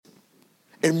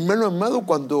Hermano amado,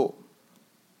 cuando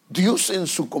Dios en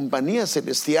su compañía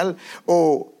celestial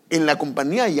o en la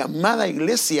compañía llamada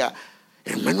iglesia,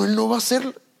 hermano, Él no va a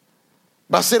ser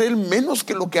Él menos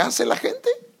que lo que hace la gente.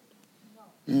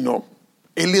 No,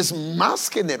 Él es más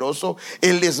generoso,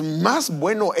 Él es más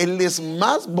bueno, Él es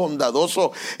más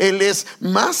bondadoso, Él es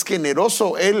más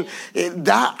generoso, Él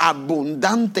da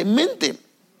abundantemente.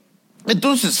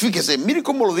 Entonces, fíjese, mire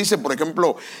cómo lo dice, por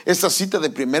ejemplo, esta cita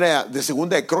de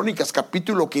segunda de Crónicas,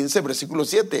 capítulo 15, versículo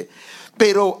 7.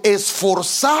 Pero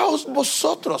esforzaos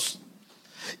vosotros.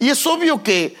 Y es obvio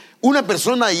que una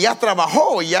persona ya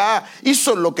trabajó, ya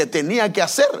hizo lo que tenía que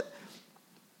hacer.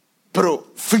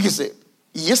 Pero fíjese,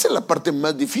 y esa es la parte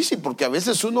más difícil, porque a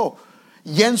veces uno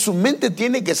ya en su mente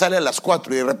tiene que salir a las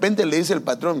 4 y de repente le dice el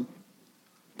patrón: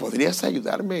 ¿podrías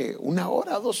ayudarme 1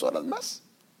 hora, 2 horas más?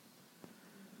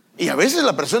 Y a veces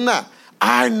la persona: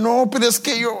 ay, no, pero es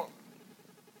que yo.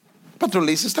 El patrón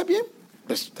le dice: está bien,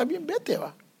 vete,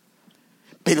 va.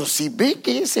 Pero si ve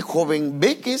que ese joven,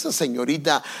 ve que esa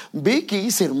señorita, ve que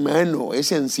ese hermano,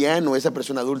 ese anciano, esa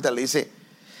persona adulta le dice: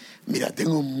 mira,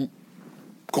 tengo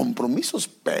compromisos,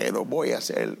 pero voy a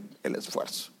hacer el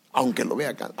esfuerzo, aunque lo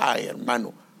vea acá, ay,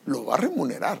 hermano, lo va a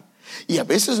remunerar. Y a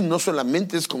veces no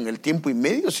solamente es con el tiempo y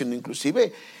medio, sino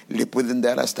inclusive le pueden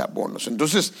dar hasta bonos.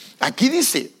 Entonces aquí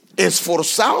dice: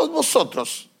 esforzaos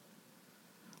vosotros,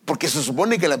 porque se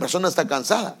supone que la persona está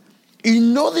cansada, y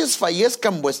no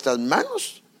desfallezcan vuestras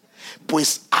manos,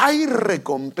 pues hay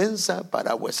recompensa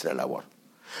para vuestra labor.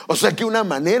 O sea que una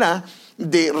manera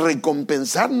de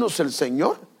recompensarnos el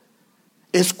Señor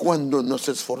es cuando nos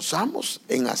esforzamos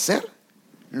en hacer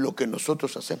lo que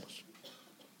nosotros hacemos.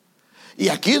 Y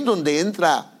aquí es donde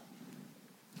entra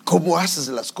cómo haces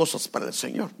las cosas para el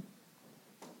Señor.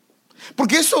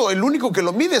 Porque eso, el único que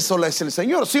lo mide solo es el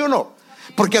Señor, ¿sí o no?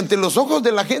 Porque ante los ojos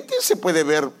de la gente se puede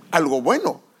ver algo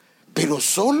bueno, pero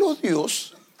solo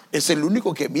Dios es el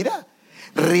único que mira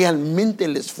realmente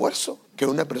el esfuerzo que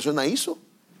una persona hizo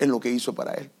en lo que hizo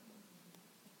para Él.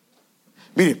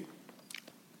 Mire,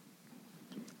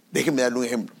 déjeme darle un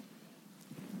ejemplo.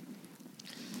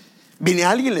 Viene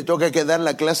a alguien, le toca que dar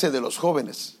la clase de los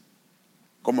jóvenes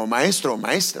como maestro o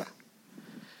maestra,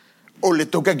 o le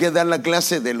toca que dar la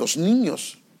clase de los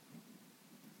niños.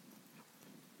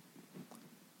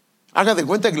 Haga de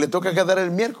cuenta que le toca que dar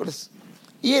el miércoles,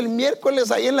 y el miércoles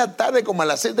ahí en la tarde, como a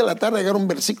las 6 de la tarde, agarra un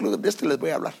versículo de este, les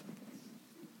voy a hablar.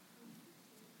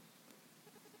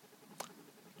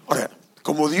 Ahora,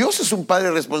 como Dios es un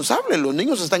padre responsable, los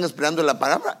niños están esperando la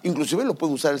palabra, inclusive lo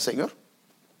puede usar el Señor,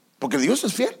 porque Dios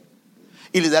es fiel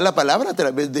y le da la palabra a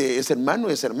través de ese hermano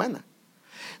y esa hermana.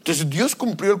 Entonces Dios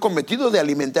cumplió el cometido de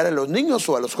alimentar a los niños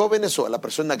o a los jóvenes o a la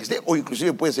persona que esté, o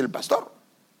inclusive puede ser el pastor.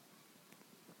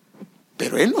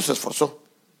 Pero Él no se esforzó,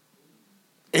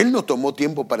 Él no tomó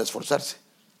tiempo para esforzarse.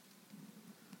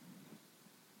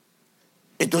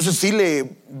 Entonces sí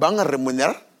le van a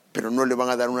remunerar, pero no le van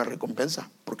a dar una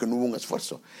recompensa, porque no hubo un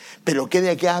esfuerzo. Pero ¿qué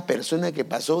de aquella persona que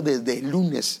pasó desde el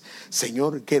lunes?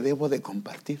 Señor, ¿qué debo de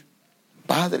compartir?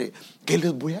 Padre, ¿qué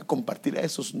les voy a compartir a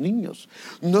esos niños?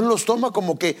 No los toma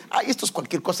como que, ay, esto es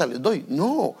cualquier cosa les doy.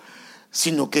 No,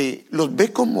 sino que los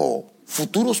ve como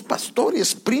futuros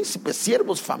pastores, príncipes,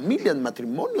 siervos, familias,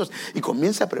 matrimonios, y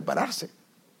comienza a prepararse.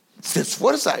 Se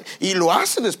esfuerza y lo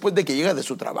hace después de que llega de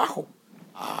su trabajo.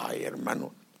 Ay,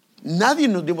 hermano, nadie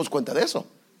nos dimos cuenta de eso,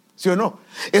 ¿sí o no?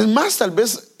 Es más, tal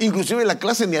vez inclusive en la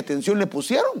clase ni atención le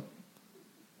pusieron,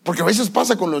 porque a veces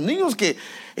pasa con los niños que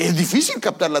es difícil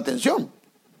captar la atención,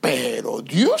 pero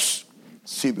Dios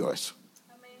sí vio eso.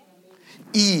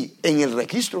 Y en el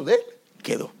registro de Él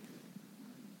quedó.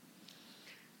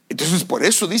 Entonces por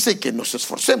eso dice que nos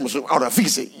esforcemos. Ahora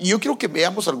fíjese, yo quiero que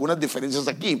veamos algunas diferencias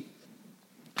aquí.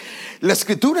 La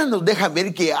Escritura nos deja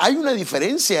ver que hay una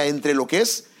diferencia entre lo que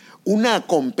es una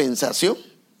compensación,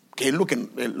 que es lo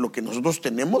que nosotros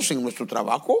tenemos en nuestro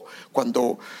trabajo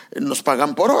cuando nos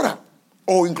pagan por hora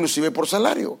o inclusive por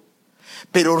salario.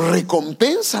 Pero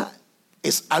recompensa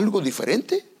es algo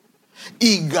diferente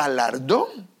y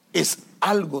galardón es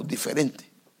algo diferente.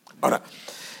 Ahora,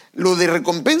 lo de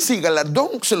recompensa y galardón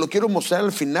se lo quiero mostrar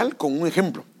al final con un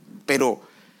ejemplo, pero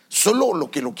solo lo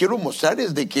que lo quiero mostrar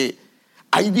es de que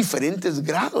hay diferentes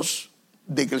grados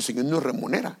de que el Señor nos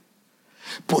remunera.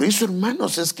 Por eso,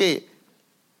 hermanos, es que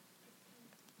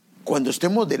cuando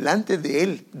estemos delante de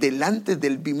Él, delante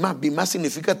del Bimá, Bimá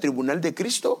significa tribunal de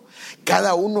Cristo,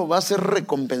 cada uno va a ser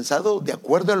recompensado de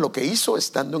acuerdo a lo que hizo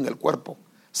estando en el cuerpo,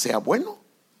 sea bueno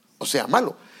o sea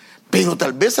malo. Pero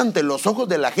tal vez ante los ojos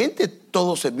de la gente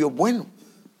todo se vio bueno.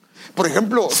 Por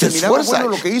ejemplo, se miraba bueno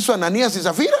lo que hizo Ananías y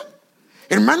Zafira.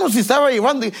 Hermanos, si estaba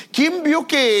llevando, ¿quién vio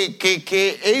que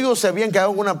ellos se habían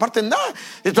quedado en una parte? Nada.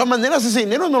 De todas maneras, ese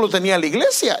dinero no lo tenía la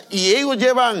iglesia. Y ellos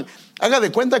llevan, haga de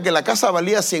cuenta que la casa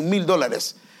valía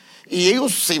 $100,000. Y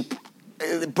ellos se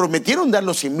prometieron dar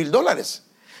los $100,000.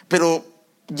 Pero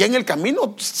ya en el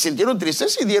camino sintieron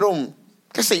tristeza y dieron,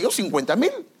 qué sé yo,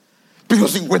 50,000. Pero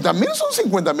 50,000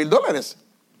 son $50,000.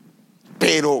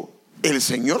 Pero el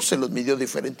Señor se los midió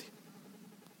diferente.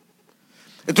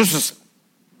 Entonces,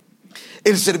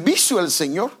 el servicio al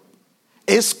Señor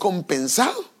es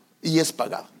compensado y es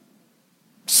pagado.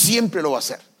 Siempre lo va a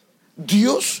hacer.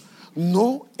 Dios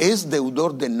no es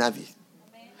deudor de nadie.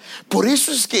 Por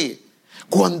eso es que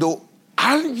cuando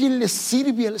alguien le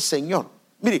sirve al Señor,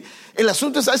 mire, el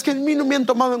asunto es que a mí no me han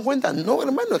tomado en cuenta. No,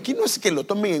 hermano, aquí no es que lo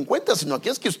tomen en cuenta, sino aquí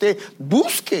es que usted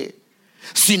busque.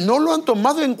 Si no lo han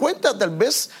tomado en cuenta, tal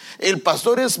vez el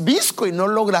pastor es visco y no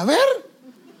logra ver.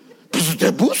 Pues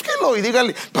usted búsquelo y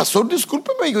dígale: pastor,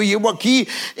 discúlpeme, yo llevo aquí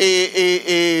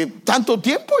tanto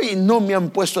tiempo y no me han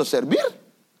puesto a servir.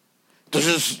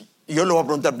 Entonces yo le voy a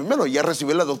preguntar primero: ¿ya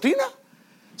recibí la doctrina?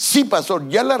 Sí, pastor,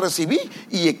 ya la recibí,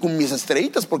 y con mis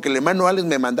estrellitas, porque el hermano Alex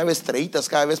me mandaba estrellitas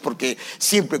cada vez porque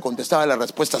siempre contestaba las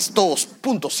respuestas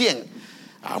 2.100.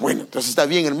 Bueno, entonces está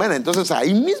bien, hermana. Entonces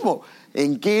ahí mismo,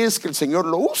 ¿en qué es que el Señor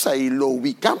lo usa? Y lo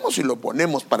ubicamos y lo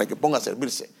ponemos para que ponga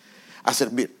a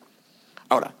servir.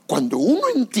 Ahora, cuando uno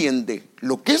entiende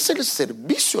lo que es el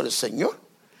servicio al Señor,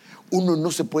 uno no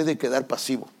se puede quedar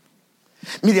pasivo.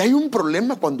 Mire, hay un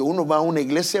problema cuando uno va a una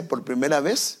iglesia por primera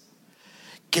vez,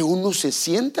 que uno se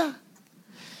sienta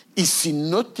y si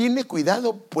no tiene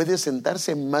cuidado puede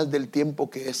sentarse más del tiempo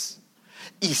que es,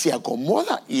 y se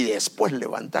acomoda y después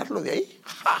levantarlo de ahí.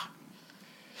 ¡Ja!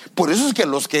 Por eso es que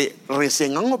los que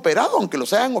recién han operado, aunque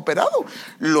los hayan operado,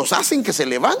 los hacen que se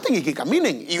levanten y que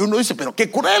caminen. Y uno dice: pero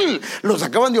qué cruel, los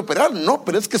acaban de operar. No,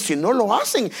 pero es que si no lo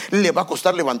hacen, le va a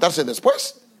costar levantarse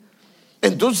después.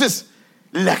 Entonces,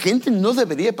 la gente no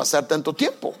debería pasar tanto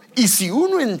tiempo. Y si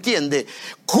uno entiende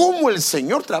cómo el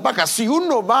Señor trabaja, si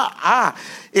uno va a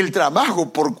el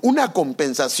trabajo por una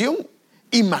compensación,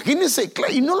 imagínense,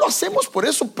 y no lo hacemos por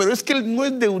eso, pero es que Él no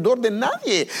es deudor de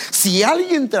nadie. Si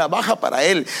alguien trabaja para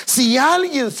Él, si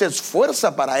alguien se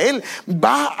esfuerza para Él,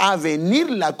 va a venir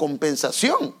la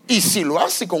compensación. Y si lo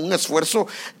hace con un esfuerzo,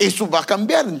 eso va a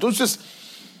cambiar. Entonces,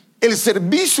 el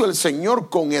servicio al Señor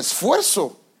con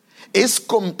esfuerzo es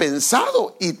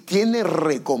compensado y tiene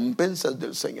recompensas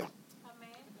del Señor.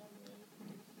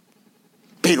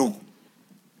 Pero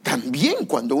también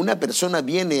cuando una persona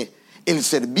viene el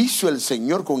servicio al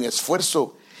Señor con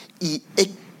esfuerzo y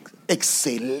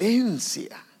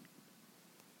excelencia,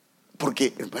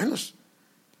 porque, hermanos,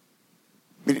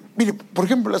 mire, por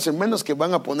ejemplo, las hermanas que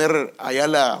van a poner allá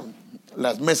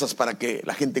las mesas para que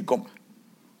la gente coma.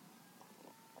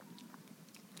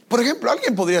 Por ejemplo,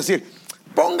 alguien podría decir: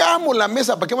 pongamos la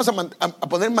mesa, ¿para qué vamos a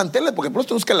poner manteles? Porque por eso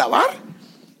tenemos que lavar.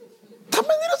 De todas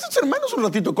maneras, esos hermanos un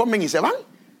ratito comen y se van.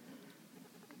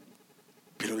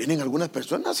 Pero vienen algunas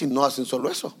personas y no hacen solo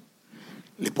eso,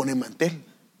 le ponen mantel,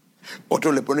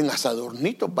 otros le ponen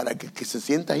asadornito para que se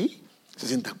sienta ahí, se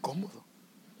sienta cómodo.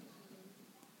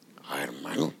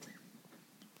 Hermano,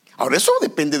 ahora eso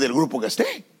depende del grupo que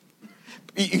esté.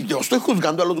 Y yo estoy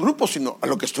juzgando a los grupos, sino a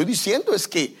lo que estoy diciendo es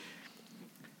que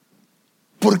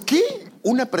 ¿por qué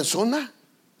una persona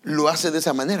lo hace de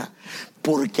esa manera?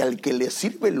 Porque al que le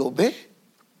sirve lo ve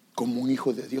como un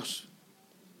hijo de Dios.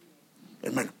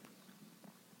 Hermano,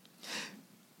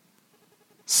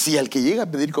 si al que llega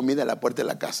a pedir comida a la puerta de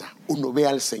la casa, uno ve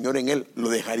al Señor en él, ¿lo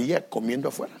dejaría comiendo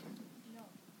afuera?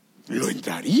 Lo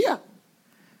entraría.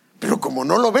 Pero como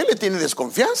no lo ve, le tiene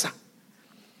desconfianza.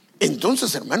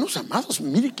 Entonces, hermanos amados,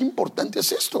 mire qué importante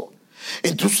es esto.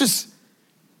 Entonces,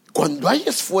 cuando hay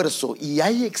esfuerzo y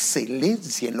hay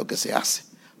excelencia en lo que se hace,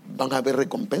 van a haber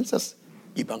recompensas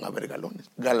y van a haber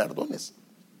galardones.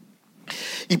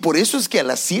 Y por eso es que a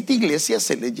las 7 iglesias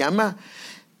se les llama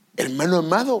hermano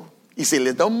amado, y se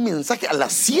les da un mensaje a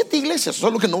las 7 iglesias.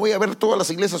 Solo que no voy a ver todas las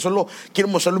iglesias, solo quiero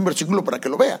mostrarle un versículo para que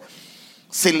lo vea.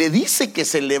 Se le dice que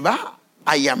se le va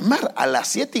a llamar a las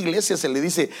 7 iglesias, se le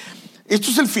dice, esto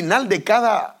es el final de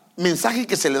cada mensaje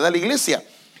que se le da a la iglesia.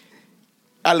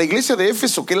 A la iglesia de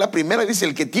Éfeso, que es la primera, dice: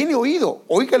 el que tiene oído,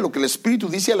 oiga lo que el Espíritu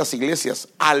dice a las iglesias.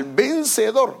 Al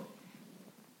vencedor,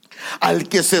 al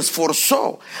que se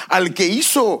esforzó, al que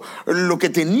hizo lo que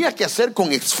tenía que hacer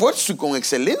con esfuerzo y con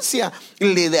excelencia,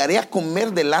 le daré a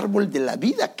comer del árbol de la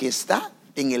vida que está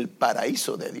en el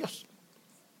paraíso de Dios.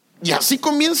 Y así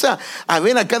comienza a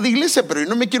ver a cada iglesia, pero yo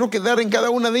no me quiero quedar en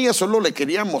cada una de ellas, solo le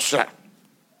quería mostrar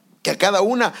que a cada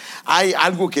una hay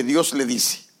algo que Dios le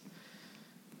dice.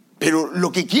 Pero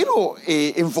lo que quiero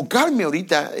enfocarme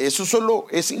ahorita, eso solo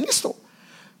es en esto.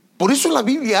 Por eso la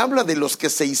Biblia habla de los que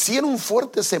se hicieron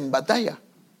fuertes en batalla,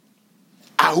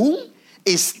 aún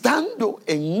estando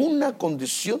en una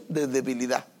condición de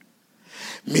debilidad.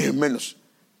 Miren, hermanos,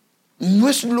 no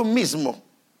es lo mismo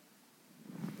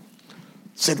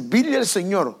servirle al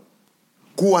Señor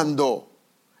cuando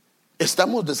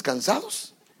estamos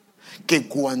descansados que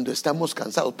cuando estamos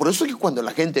cansados. Por eso es que cuando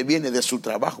la gente viene de su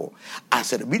trabajo a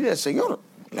servirle al Señor,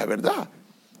 la verdad,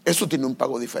 eso tiene un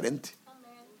pago diferente.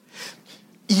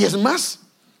 Y es más,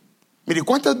 mire,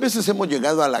 ¿cuántas veces hemos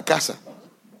llegado a la casa?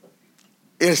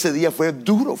 Ese día fue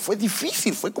duro, fue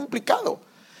difícil, fue complicado.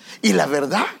 Y la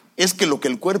verdad es que lo que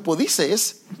el cuerpo dice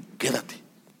es: quédate.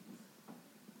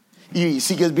 Y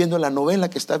sigues viendo la novela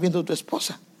que está viendo tu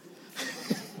esposa.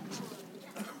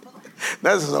 No,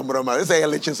 esas son bromas, esa ya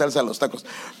le echen salsa a los tacos.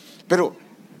 Pero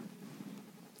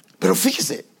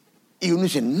fíjese, y uno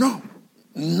dice: no,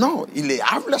 y le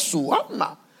habla su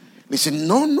alma. Le dice: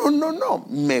 no,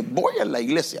 me voy a la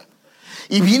iglesia.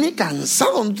 Y viene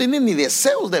cansado, no tiene ni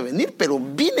deseos de venir, pero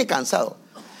viene cansado.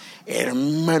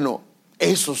 Hermano,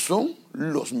 esos son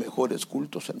los mejores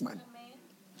cultos, hermano.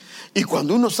 Y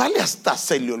cuando uno sale, hasta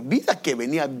se le olvida que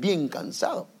venía bien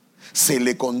cansado. Se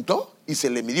le contó y se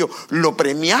le midió. Lo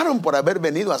premiaron por haber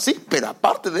venido así, pero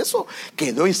aparte de eso,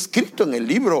 quedó escrito en el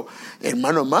libro,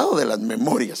 hermano amado, de las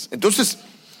memorias. Entonces,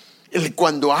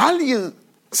 cuando alguien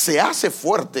se hace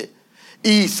fuerte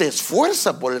y se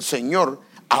esfuerza por el Señor,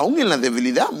 aún en la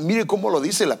debilidad, mire cómo lo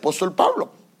dice el apóstol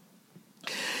Pablo.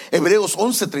 Hebreos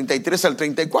 11, 33 al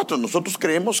 34. Nosotros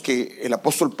creemos que el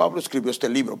apóstol Pablo escribió este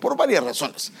libro por varias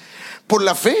razones. Por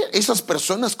la fe, esas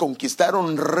personas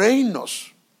conquistaron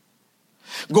reinos,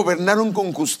 gobernaron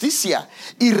con justicia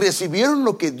y recibieron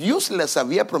lo que Dios les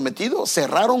había prometido.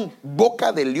 Cerraron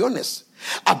boca de leones,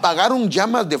 apagaron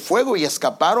llamas de fuego y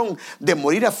escaparon de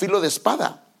morir a filo de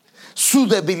espada. Su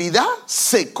debilidad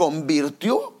se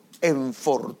convirtió en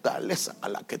fortaleza. A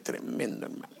la que tremendo,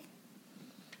 hermano.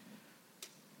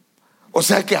 O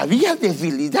sea que había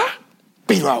debilidad,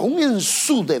 pero aún en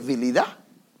su debilidad,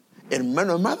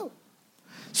 hermano amado,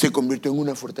 se convirtió en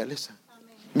una fortaleza.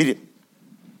 Amén. Mire,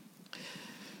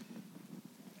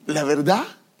 la verdad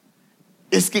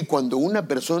es que cuando una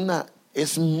persona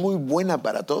es muy buena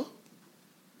para todo,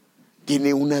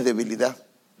 tiene una debilidad,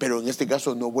 pero en este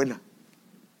caso no buena.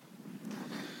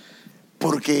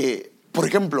 Porque, por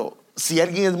ejemplo, si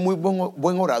alguien es muy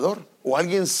buen orador, o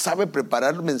alguien sabe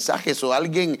preparar mensajes, o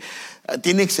alguien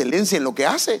tiene excelencia en lo que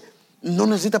hace, no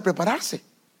necesita prepararse,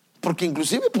 porque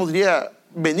inclusive podría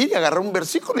venir y agarrar un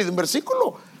versículo y de un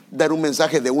versículo dar un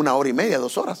mensaje de 1 hora y media,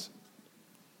 2 horas.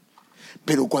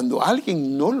 Pero cuando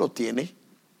alguien no lo tiene,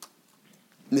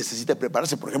 necesita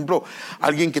prepararse. Por ejemplo,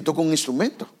 alguien que toca un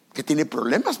instrumento, que tiene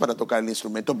problemas para tocar el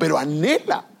instrumento, pero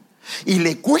anhela y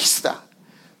le cuesta.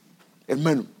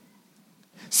 Hermano,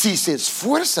 si se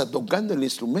esfuerza tocando el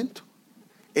instrumento,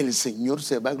 el Señor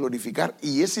se va a glorificar.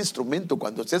 Y ese instrumento,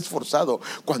 cuando se ha esforzado,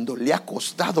 cuando le ha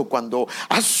costado, cuando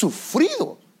ha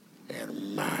sufrido,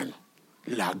 hermano,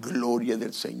 la gloria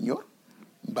del Señor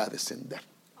va a descender.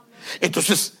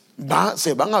 Entonces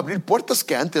se van a abrir puertas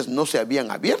que antes no se habían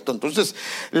abierto. Entonces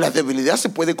la debilidad se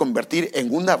puede convertir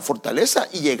en una fortaleza,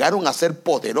 y llegaron a ser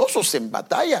poderosos en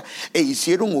batalla e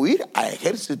hicieron huir a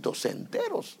ejércitos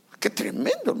enteros. Qué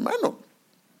tremendo, hermano.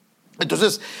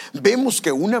 Entonces vemos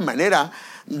que una manera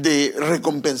de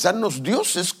recompensarnos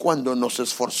Dios es cuando nos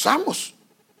esforzamos.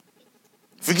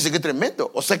 Fíjese qué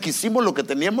tremendo. O sea que hicimos lo que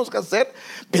teníamos que hacer,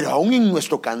 pero aún en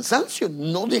nuestro cansancio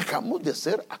no dejamos de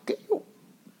hacer aquello.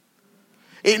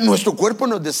 Nuestro cuerpo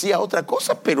nos decía otra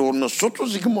cosa, pero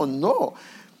nosotros dijimos no.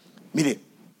 Mire,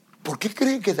 ¿por qué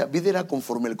creen que David era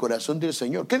conforme al corazón del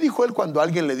Señor? ¿Qué dijo él cuando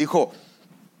alguien le dijo: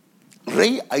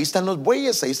 rey, ahí están los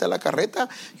bueyes, ahí está la carreta,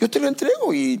 yo te lo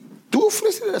entrego y tú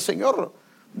ofrécele al Señor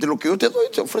de lo que yo te doy,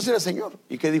 te ofrécele al Señor?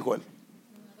 ¿Y qué dijo él?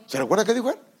 ¿Se recuerda qué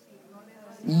dijo él?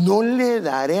 No le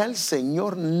daré al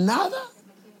Señor nada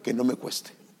que no me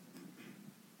cueste.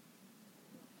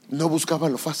 No buscaba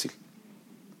lo fácil,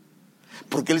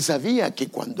 porque él sabía que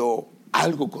cuando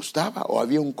algo costaba o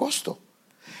había un costo,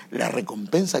 la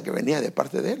recompensa que venía de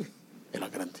parte de él era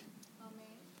grande.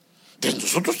 Entonces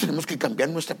nosotros tenemos que cambiar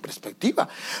nuestra perspectiva,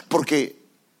 porque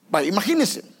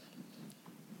imagínense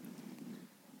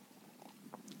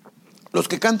los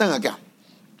que cantan acá,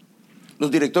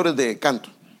 los directores de canto.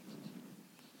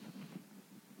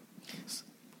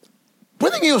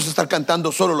 Pueden ellos estar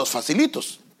cantando solo los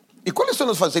facilitos. ¿Y cuáles son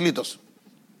los facilitos?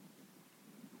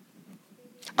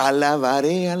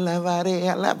 Alabaré, alabaré,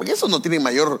 alabaré. Porque eso no tiene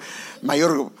mayor.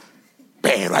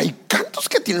 Pero hay cantos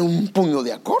que tienen un puño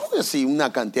de acordes y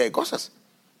una cantidad de cosas.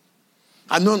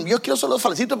 No, yo quiero solo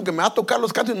falsito porque me va a tocar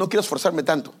los cantos y no quiero esforzarme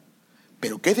tanto.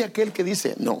 Pero ¿qué de aquel que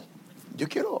dice, no, yo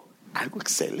quiero algo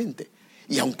excelente?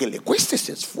 Y aunque le cueste,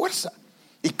 se esfuerza.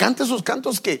 Y canta esos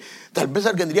cantos que tal vez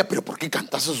alguien diría, pero ¿por qué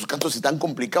cantas esos cantos si tan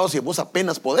complicados si vos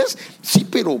apenas podés? Sí,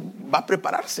 pero va a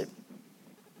prepararse.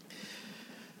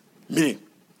 Mire,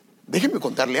 déjenme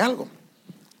contarle algo.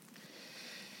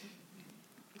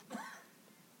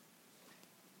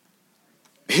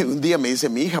 Un día me dice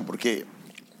mi hija, porque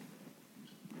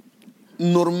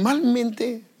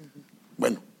normalmente,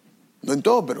 bueno, no en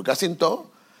todo, pero casi en todo,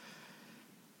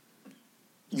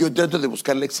 yo trato de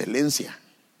buscar la excelencia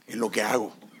en lo que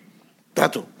hago.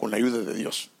 Trato con la ayuda de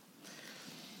Dios.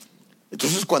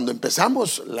 Entonces, cuando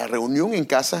empezamos la reunión en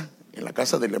casa, en la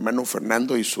casa del hermano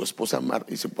Fernando y su esposa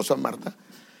Marta,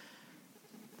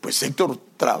 pues Héctor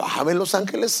trabajaba en Los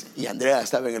Ángeles y Andrea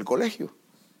estaba en el colegio.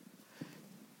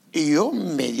 Y yo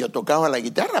medio tocaba la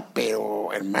guitarra,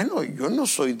 pero hermano, yo no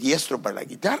soy diestro para la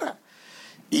guitarra.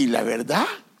 Y la verdad,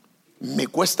 me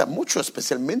cuesta mucho,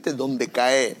 especialmente donde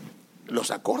caen los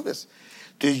acordes.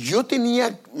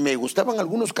 Entonces me gustaban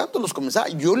algunos cantos, los comenzaba,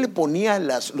 yo le ponía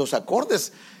los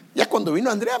acordes. Ya cuando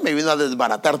vino Andrea me vino a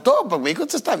desbaratar todo, porque me dijo,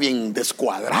 esto está bien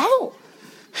descuadrado.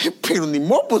 Pero ni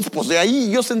modo, pues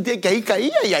ahí yo sentía que ahí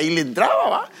caía y ahí le entraba,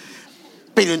 ¿va?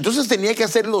 Pero entonces tenía que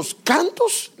hacer los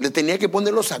cantos, le tenía que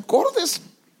poner los acordes,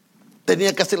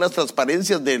 tenía que hacer las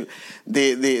transparencias de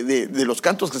los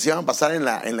cantos que se iban a pasar en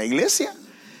la iglesia.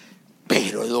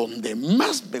 Pero donde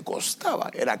más me costaba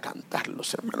era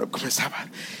cantarlos, hermano. Comenzaba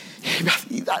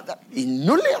y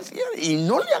no le hacía, y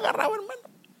no le agarraba, hermano.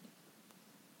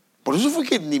 Por eso fue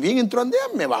que ni bien entró Andrea,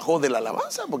 me bajó de la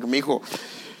alabanza, porque me dijo,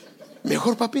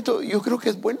 mejor papito, yo creo que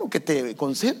es bueno que te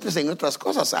concentres en otras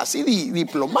cosas. Así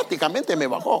diplomáticamente me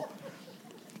bajó,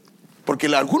 porque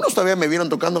algunos todavía me vieron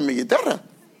tocando mi guitarra,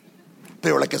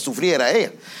 pero la que sufría era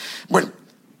ella. Bueno,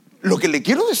 lo que le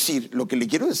quiero decir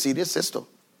es esto,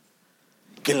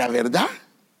 que la verdad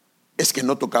es que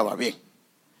no tocaba bien.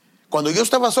 Cuando yo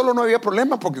estaba solo no había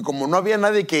problema, porque como no había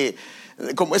nadie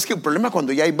como es que el problema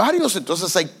cuando ya hay varios,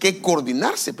 entonces hay que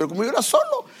coordinarse. Pero como yo era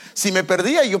solo, si me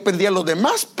perdía, yo perdía a los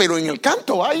demás, pero en el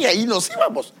canto, ahí nos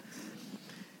íbamos.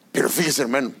 Pero fíjese,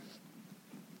 hermano,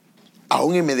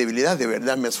 aún en mi debilidad de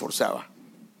verdad me esforzaba.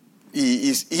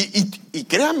 Y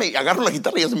créame, agarro la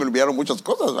guitarra y ya se me olvidaron muchas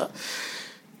cosas, ¿verdad?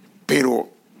 Pero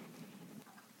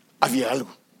había algo.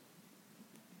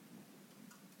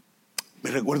 Me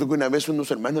recuerdo que una vez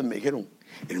unos hermanos me dijeron,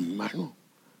 hermano,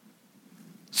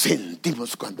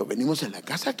 sentimos cuando venimos en la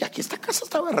casa que aquí esta casa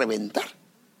estaba a reventar.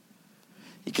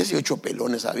 Y que si 8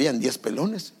 pelones habían, 10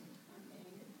 pelones.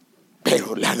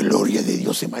 Pero la gloria de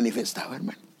Dios se manifestaba,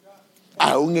 hermano.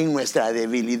 Aún en nuestra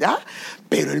debilidad,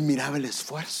 pero Él miraba el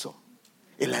esfuerzo,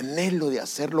 el anhelo de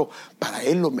hacerlo para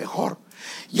Él lo mejor.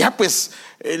 Ya pues,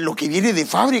 lo que viene de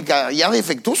fábrica, ya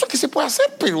defectuoso, ¿qué se puede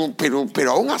hacer?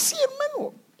 Pero aún así,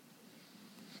 hermano.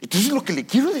 Entonces lo que le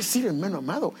quiero decir, hermano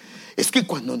amado, es que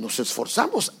cuando nos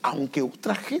esforzamos, aunque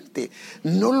otra gente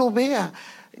no lo vea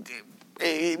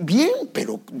bien,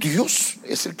 pero Dios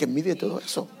es el que mide todo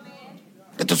eso.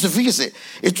 Entonces fíjese,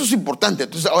 esto es importante.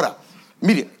 Entonces ahora,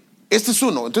 mire, este es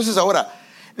uno. Entonces ahora,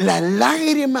 las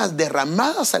lágrimas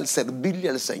derramadas al servirle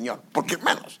al Señor, porque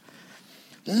hermanos,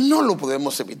 no lo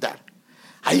podemos evitar.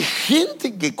 Hay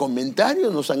gente que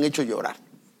comentarios nos han hecho llorar.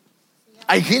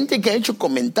 Hay gente que ha hecho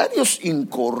comentarios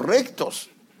incorrectos.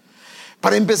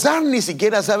 Para empezar, ni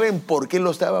siquiera saben por qué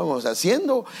lo estábamos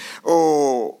haciendo,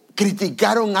 o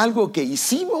criticaron algo que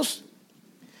hicimos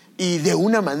y de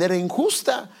una manera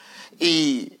injusta,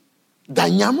 y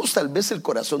dañamos tal vez el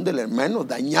corazón del hermano,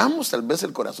 dañamos tal vez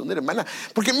el corazón de la hermana.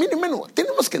 Porque mire, hermano,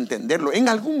 tenemos que entenderlo. En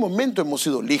algún momento hemos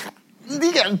sido lija.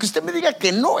 Aunque usted me diga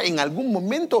que no, en algún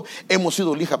momento hemos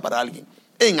sido lija para alguien.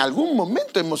 En algún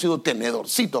momento hemos sido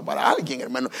tenedorcito para alguien,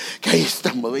 hermano. Que ahí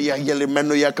estamos, y el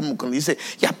hermano ya como que dice,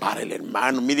 ya para el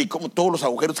hermano, mire como todos los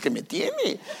agujeros que me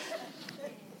tiene.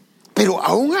 Pero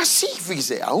aún así,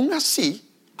 fíjese, aún así,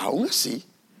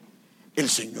 el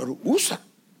Señor usa.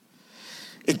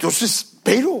 Entonces,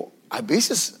 pero a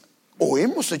veces o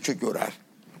hemos hecho llorar,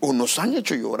 o nos han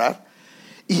hecho llorar,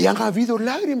 y han habido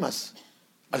lágrimas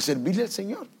al servirle al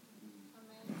Señor.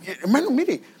 Hermano,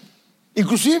 mire,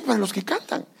 inclusive para los que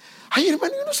cantan. Ay,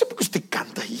 hermano, yo no sé por qué usted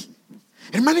canta ahí.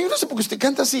 Hermano, yo no sé por qué usted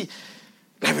canta así.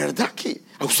 La verdad que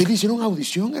a usted le hicieron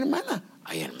audición, hermana.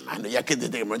 Ay, hermano, ya que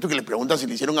desde el momento que le preguntan si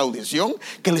le hicieron audición,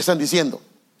 ¿qué le están diciendo?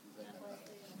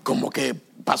 Como que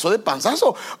pasó de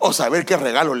panzazo, o saber qué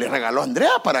regalo le regaló a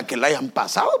Andrea para que la hayan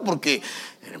pasado. Porque,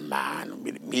 hermano,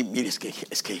 mire, es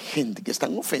que hay gente que es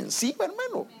tan ofensiva,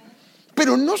 hermano,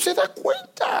 pero no se da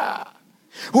cuenta.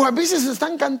 O a veces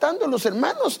están cantando los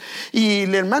hermanos y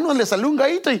el hermano le salió un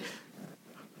gallito y...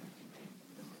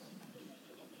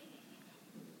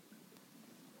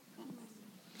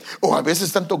 O a veces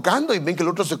están tocando y ven que el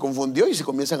otro se confundió y se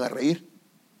comienzan a reír.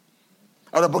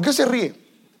 Ahora, ¿por qué se ríe?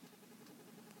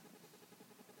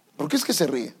 ¿Por qué es que se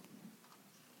ríe?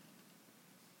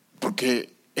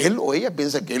 Porque él o ella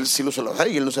piensa que él sí se lo da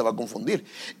y él no se va a confundir.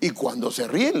 Y cuando se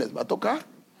ríen les va a tocar.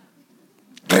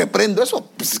 Reprendo eso.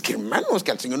 Pues es que, hermano, es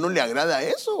que al Señor no le agrada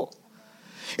eso.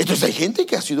 Entonces hay gente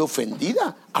que ha sido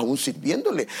ofendida aún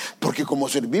sirviéndole, porque como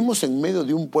servimos en medio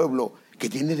de un pueblo que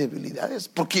tiene debilidades,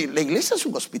 porque la iglesia es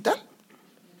un hospital.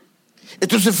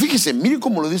 Entonces fíjese, mire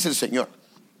cómo lo dice el Señor.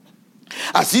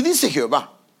 Así dice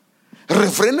Jehová: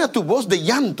 refrena tu voz de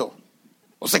llanto,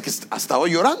 o sea que has estado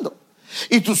llorando,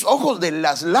 y tus ojos de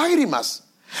las lágrimas,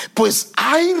 pues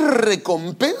hay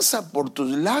recompensa por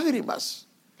tus lágrimas.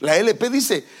 La LP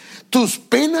dice: tus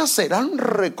penas serán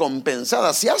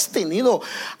recompensadas. Si has tenido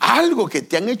algo que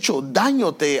te han hecho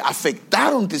daño, te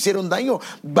afectaron, te hicieron daño,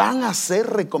 van a ser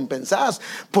recompensadas,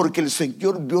 porque el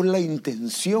Señor vio la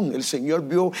intención, el Señor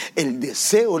vio el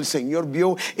deseo, el Señor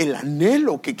vio el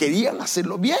anhelo, que querían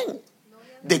hacerlo bien.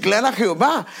 Declara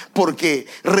Jehová, porque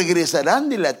regresarán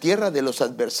de la tierra de los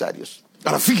adversarios.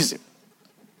 Ahora fíjese,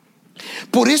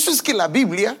 por eso es que la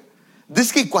Biblia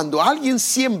dice que cuando alguien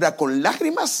siembra con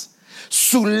lágrimas,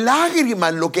 sus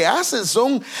lágrimas lo que hacen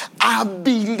son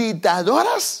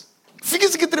habilitadoras,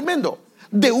 fíjese qué tremendo,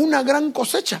 de una gran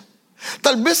cosecha.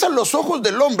 Tal vez a los ojos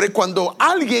del hombre, cuando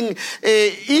alguien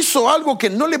hizo algo que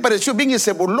no le pareció bien y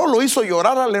se burló, lo hizo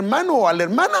llorar al hermano o a la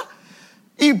hermana,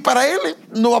 y para él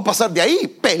no va a pasar de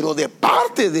ahí. Pero de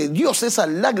parte de Dios, esas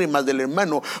lágrimas del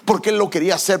hermano, porque él lo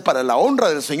quería hacer para la honra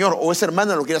del Señor, o esa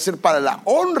hermana lo quería hacer para la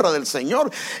honra del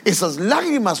Señor, esas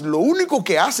lágrimas lo único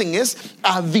que hacen es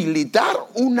habilitar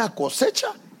una cosecha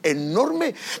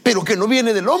enorme, pero que no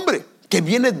viene del hombre, que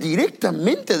viene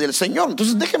directamente del Señor.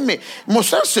 Entonces déjenme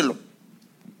mostrárselo.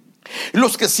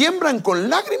 Los que siembran con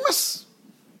lágrimas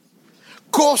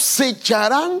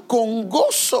cosecharán con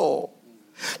gozo.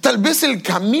 Tal vez el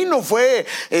camino fue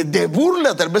de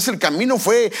burla, tal vez el camino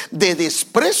fue de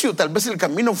desprecio, tal vez el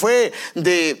camino fue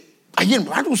de: ay,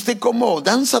 hermano, usted como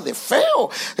danza de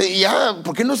feo, ya,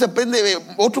 ¿por qué no se aprende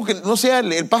otro que no sea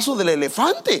el paso del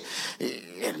elefante?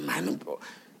 Hermano,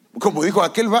 como dijo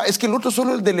aquel, va, es que el otro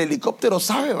solo el del helicóptero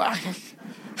sabe, va.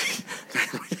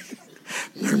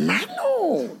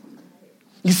 Hermano,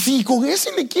 y si con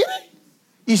ese le quiere,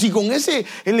 y si con ese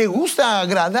le gusta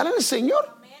agradar al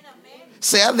Señor,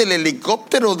 sea del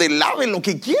helicóptero, del ave, lo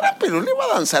que quiera, pero le va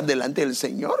a danzar delante del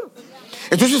Señor.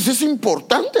 Entonces es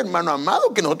importante, hermano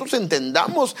amado, que nosotros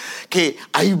entendamos que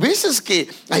hay veces que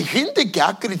hay gente que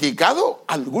ha criticado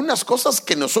algunas cosas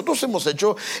que nosotros hemos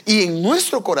hecho, y en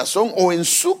nuestro corazón o en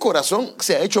su corazón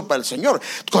se ha hecho para el Señor.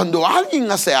 Cuando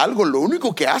alguien hace algo, lo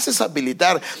único que hace es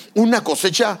habilitar una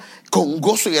cosecha con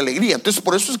gozo y alegría. Entonces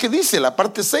por eso es que dice la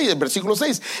parte 6 del versículo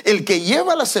 6: el que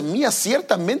lleva la semilla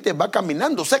ciertamente va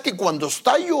caminando. O sea que cuando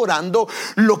está llorando,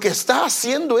 lo que está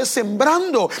haciendo es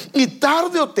sembrando, y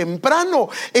tarde o temprano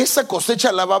esa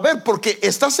cosecha la va a ver, porque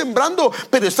está sembrando,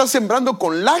 pero está sembrando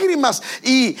con lágrimas,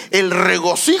 y el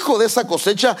regocijo de esa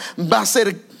cosecha va a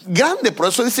ser grande. Por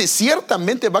eso dice: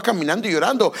 ciertamente va caminando y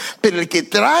llorando, pero el que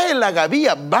trae la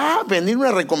gavilla, va a venir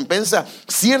una recompensa,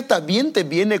 ciertamente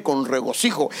viene con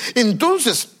regocijo.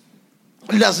 Entonces,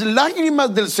 las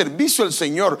lágrimas del servicio al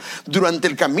Señor durante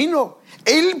el camino,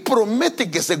 Él promete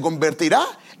que se convertirá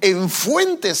en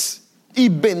fuentes y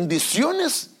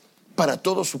bendiciones para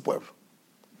todo su pueblo,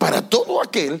 para todo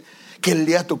aquel que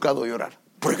le ha tocado llorar.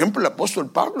 Por ejemplo, el apóstol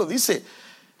Pablo dice,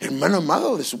 hermano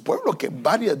amado, de su pueblo, que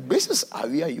varias veces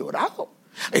había llorado.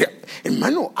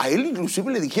 Hermano, a él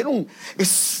inclusive le dijeron,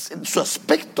 su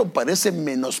aspecto parece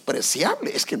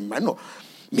menospreciable. Es que, hermano,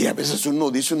 mira, a veces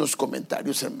uno dice unos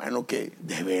comentarios, hermano, que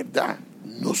de verdad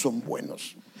no son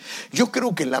buenos. Yo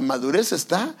creo que la madurez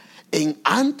está en,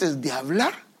 antes de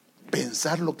hablar,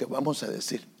 pensar lo que vamos a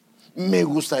decir. Me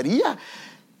gustaría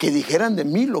que dijeran de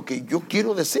mí lo que yo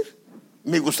quiero decir.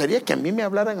 Me gustaría que a mí me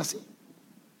hablaran así.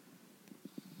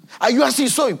 Yo así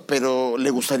soy, pero le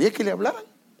gustaría que le hablaran.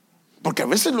 Porque a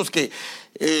veces los que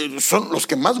son los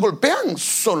que más golpean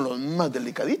son los más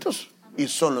delicaditos y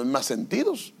son los más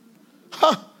sentidos.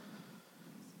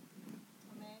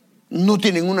 No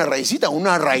tienen una raicita,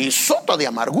 una raizota de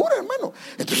amargura, hermano.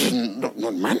 Entonces, no,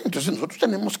 hermano, entonces nosotros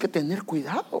tenemos que tener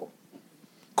cuidado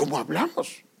cómo hablamos.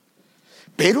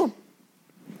 Pero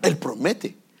Él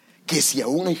promete que si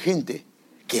aún hay gente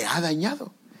que ha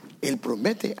dañado, Él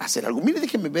promete hacer algo. Mire,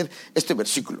 déjenme ver este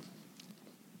versículo.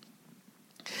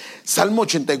 Salmo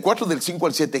 84 del 5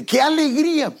 al 7. Qué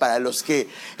alegría para los que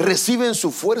reciben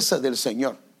su fuerza del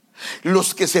Señor,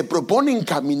 los que se proponen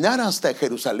caminar hasta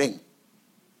Jerusalén.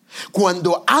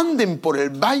 Cuando anden por el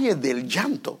valle del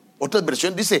llanto, otra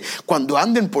versión dice, cuando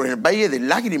anden por el valle de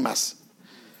lágrimas,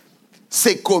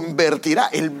 se convertirá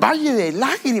el valle de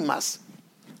lágrimas.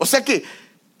 O sea que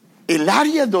el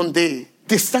área donde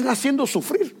te están haciendo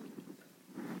sufrir,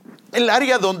 el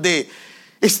área donde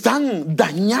están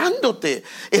dañándote,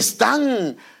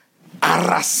 están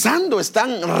arrasando,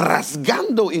 están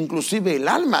rasgando inclusive el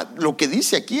alma. Lo que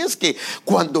dice aquí es que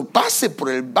cuando pase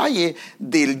por el valle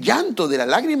del llanto, de la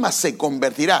lágrima, se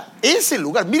convertirá ese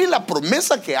lugar. Mire la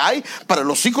promesa que hay para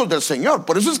los hijos del Señor.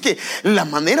 Por eso es que la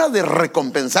manera de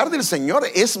recompensar del Señor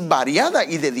es variada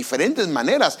y de diferentes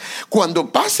maneras.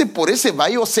 Cuando pase por ese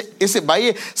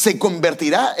valle se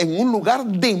convertirá en un lugar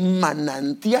de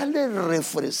manantiales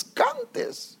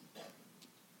refrescantes.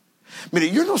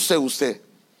 Mire, yo no sé usted,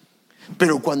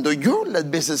 pero cuando yo, las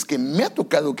veces que me ha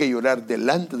tocado que llorar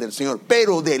delante del Señor,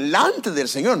 pero delante del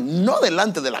Señor, no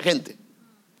delante de la gente.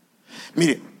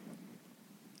 Mire,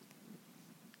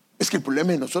 es que el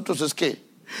problema de nosotros es que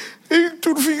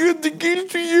Héctor, fíjate que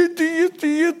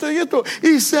esto,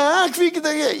 Isaac, fíjate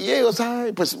que, y ellos,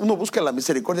 pues uno busca la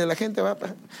misericordia de la gente, va.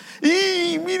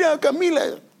 Y mira, Camila,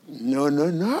 no,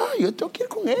 yo tengo que ir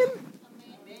con él.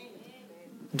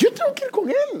 Yo tengo que ir con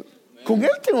él. Con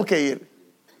él tengo que ir.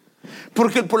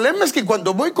 Porque el problema es que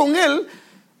cuando voy con él,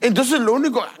 entonces lo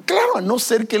único, claro, a no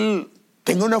ser que él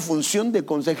tenga una función de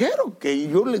consejero, que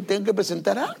yo le tenga que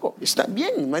presentar algo, está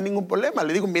bien, no hay ningún problema.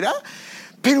 Le digo, mira,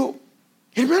 pero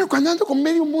hermano, cuando ando con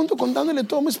medio mundo contándole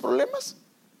todos mis problemas,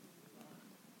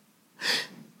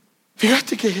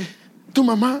 fíjate que tu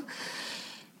mamá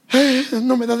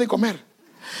no me da de comer.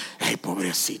 Ay,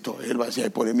 pobrecito, él va a decir, ay,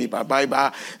 pobre mi papá, y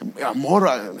va, amor,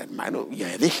 hermano,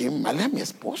 ya dejé mal a mi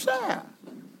esposa.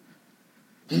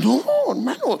 No,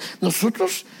 hermano,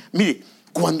 nosotros, mire,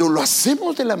 cuando lo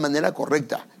hacemos de la manera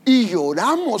correcta y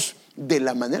lloramos de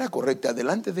la manera correcta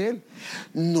delante de Él,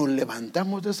 nos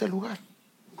levantamos de ese lugar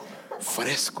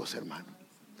frescos, hermano,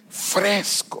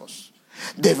 frescos.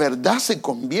 De verdad se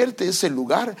convierte ese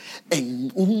lugar en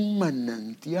un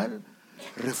manantial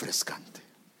refrescante.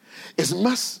 Es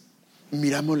más,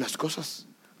 miramos las cosas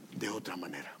de otra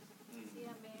manera.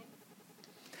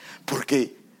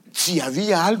 Porque si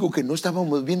había algo que no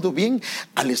estábamos viendo bien,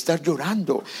 al estar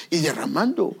llorando y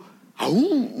derramando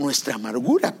aún nuestra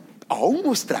amargura, aún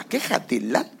nuestra queja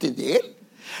delante de Él,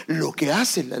 lo que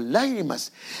hacen las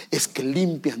lágrimas es que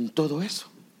limpian todo eso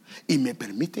y me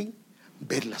permiten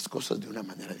ver las cosas de una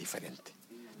manera diferente.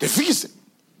 Entonces, fíjese,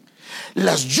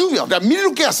 las lluvias, mire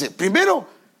lo que hace. Primero,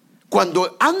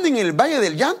 cuando anden en el valle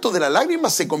del llanto, de las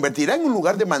lágrimas, se convertirá en un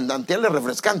lugar de manantiales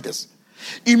refrescantes.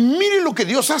 Y mire lo que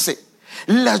Dios hace.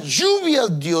 Las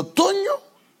lluvias de otoño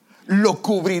lo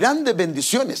cubrirán de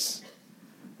bendiciones.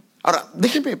 Ahora,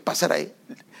 déjenme pasar ahí.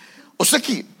 O sea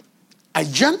que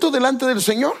el llanto delante del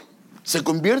Señor se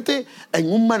convierte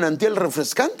en un manantial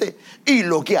refrescante, y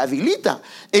lo que habilita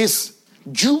es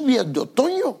lluvias de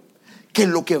otoño que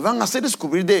lo que van a hacer es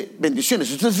cubrir de bendiciones.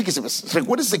 Entonces, fíjese,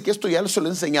 recuérdese que esto ya se lo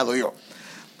he enseñado yo.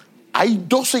 Hay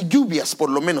 12 lluvias por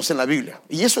lo menos en la Biblia,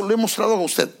 y eso lo he mostrado a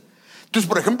usted. Entonces,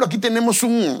 por ejemplo, aquí tenemos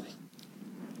un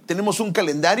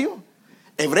calendario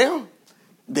hebreo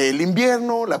del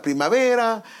invierno, la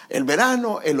primavera, el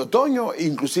verano, el otoño,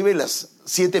 inclusive las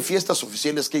 7 fiestas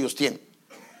oficiales que ellos tienen.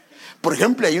 Por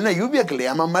ejemplo, hay una lluvia que le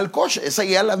llaman Malkosh, esa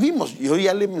ya la vimos, yo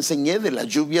ya le enseñé de las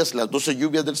lluvias, las 12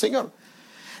 lluvias del Señor.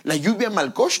 La lluvia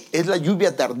Malkosh es la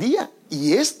lluvia tardía,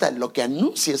 y esta lo que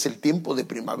anuncia es el tiempo de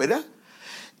primavera.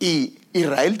 Y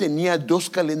Israel tenía 2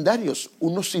 calendarios,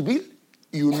 uno civil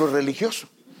y uno religioso.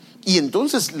 Y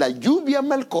entonces la lluvia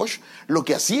Malkosh lo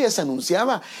que hacía es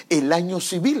anunciaba el año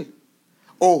civil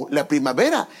o la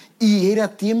primavera, y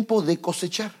era tiempo de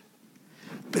cosechar.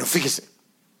 Pero fíjese,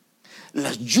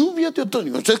 las lluvias de otoño,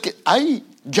 entonces que hay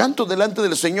llanto delante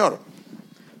del Señor,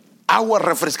 aguas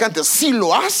refrescantes, si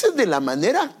lo hace de la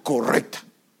manera correcta.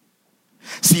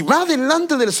 Si va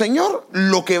delante del Señor,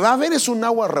 lo que va a ver es un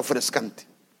agua refrescante.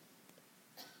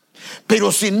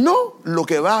 Pero si no, lo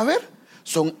que va a haber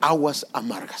son aguas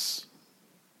amargas.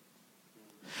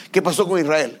 ¿Qué pasó con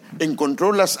Israel?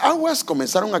 Encontró las aguas,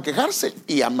 comenzaron a quejarse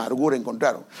y amargura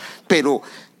encontraron. Pero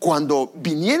cuando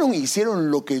vinieron e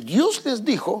hicieron lo que Dios les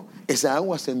dijo, esa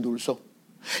agua se endulzó.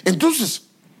 Entonces,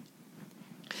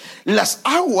 las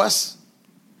aguas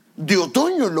de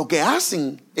otoño lo que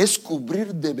hacen es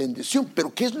cubrir de bendición.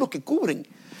 ¿Pero qué es lo que cubren?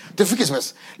 Entonces, fíjese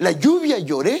más, la lluvia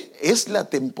lloré es la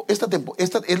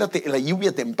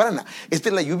lluvia temprana. Esta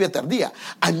es la lluvia tardía.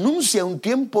 Anuncia un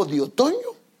tiempo de otoño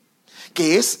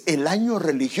que es el año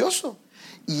religioso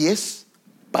y es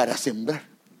para sembrar.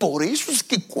 Por eso es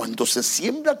que cuando se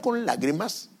siembra con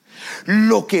lágrimas,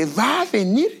 lo que va a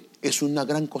venir es una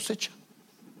gran cosecha.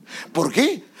 ¿Por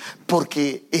qué?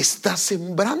 Porque está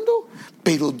sembrando,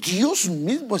 pero Dios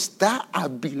mismo está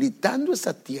habilitando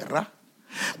esa tierra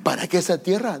para que esa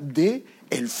tierra dé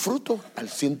el fruto al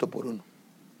 100%.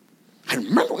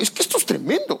 Hermano, es que esto es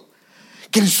tremendo.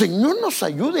 Que el Señor nos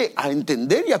ayude a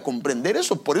entender y a comprender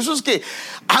eso. Por eso es que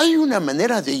hay una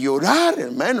manera de llorar,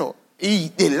 hermano, y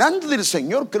delante del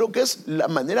Señor creo que es la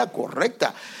manera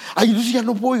correcta. Ay, yo ya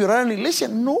no puedo llorar en la iglesia.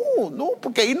 No,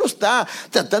 porque ahí no está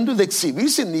tratando de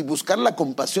exhibirse ni buscar la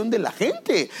compasión de la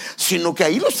gente, sino que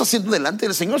ahí lo está haciendo delante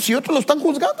del Señor. Si otros lo están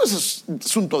juzgando, ese es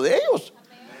asunto de ellos.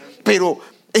 Pero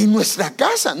en nuestra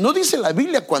casa, no dice la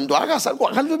Biblia, cuando hagas algo,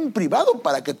 hágalo en privado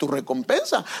para que tu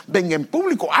recompensa venga en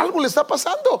público. Algo le está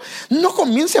pasando. No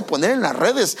comience a poner en las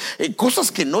redes cosas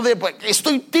que no debe.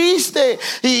 Estoy triste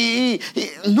y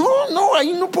no,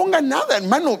 ahí no ponga nada,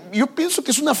 hermano. Yo pienso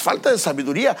que es una falta de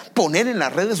sabiduría poner en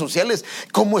las redes sociales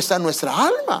cómo está nuestra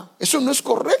alma. Eso no es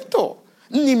correcto.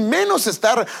 Ni menos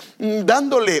estar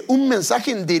dándole un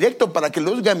mensaje indirecto para que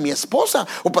lo oiga mi esposa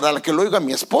o para que lo oiga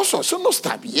mi esposo. Eso no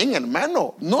está bien,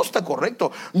 hermano. No está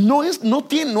correcto. No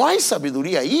hay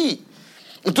sabiduría ahí.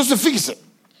 Entonces, fíjese.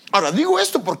 Ahora, digo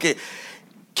esto porque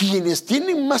quienes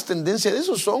tienen más tendencia de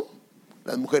eso son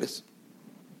las mujeres.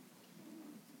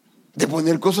 De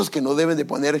poner cosas que no deben de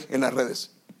poner en las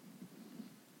redes.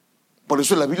 Por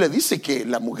eso la Biblia dice que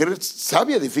la mujer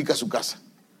sabia edifica su casa,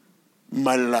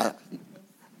 mas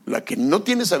la que no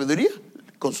tiene sabiduría,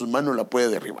 con sus manos la puede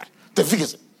derribar. Entonces,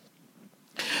 fíjese.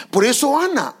 Por eso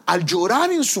Ana, al llorar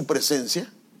en su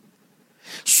presencia,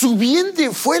 su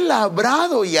vientre fue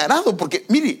labrado y arado. Porque,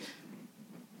 mire,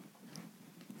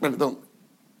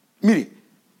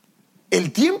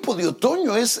 el tiempo de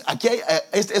otoño es,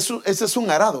 ese es un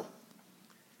arado.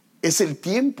 Es el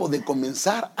tiempo de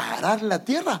comenzar a arar la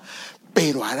tierra.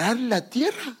 Pero arar la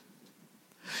tierra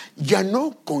ya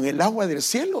no con el agua del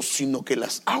cielo, sino que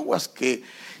las aguas que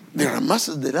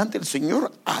derramaste delante del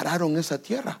Señor araron esa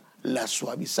tierra, la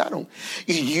suavizaron,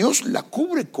 y Dios la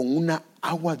cubre con una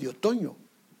agua de otoño,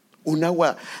 un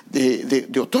agua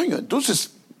de otoño.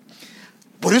 Entonces,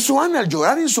 por eso Ana, al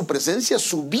llorar en su presencia,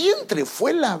 su vientre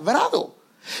fue labrado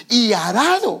y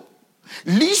arado,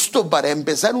 listo para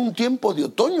empezar un tiempo de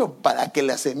otoño, para que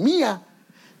la semilla,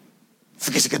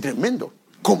 fíjese qué tremendo,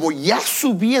 como ya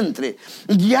su vientre,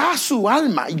 ya su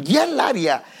alma, ya el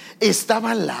área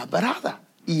estaba labrada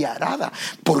y arada,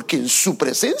 porque en su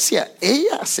presencia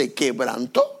ella se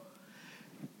quebrantó.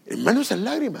 Hermanos, las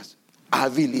lágrimas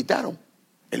habilitaron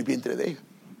el vientre de ella.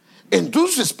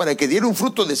 Entonces, para que diera un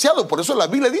fruto deseado. Por eso la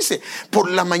Biblia dice, por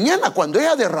la mañana, cuando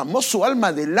ella derramó su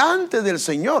alma delante del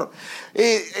Señor,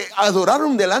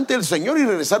 adoraron delante del Señor y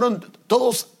regresaron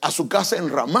todos a su casa en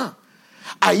Ramá.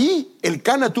 Ahí el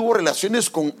Cana tuvo relaciones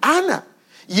con Ana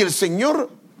y el Señor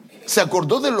se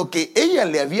acordó de lo que ella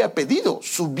le había pedido.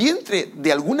 Su vientre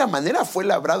de alguna manera fue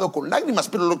labrado con lágrimas.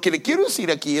 Pero lo que le quiero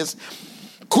decir aquí es,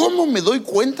 ¿cómo me doy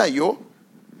cuenta yo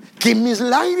que mis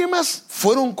lágrimas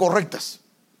fueron correctas?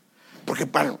 Porque,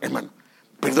 hermano,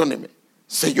 perdóneme,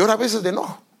 ¿se llora a veces de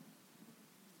enojo?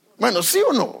 Bueno, ¿sí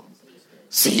o no?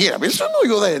 Sí, a veces uno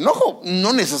llora de enojo,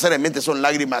 no necesariamente son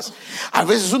lágrimas. A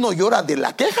veces uno llora de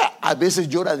la queja, a veces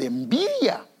llora de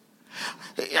envidia.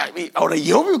 Ahora,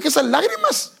 y obvio que esas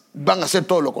lágrimas van a ser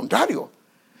todo lo contrario.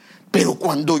 Pero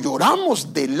cuando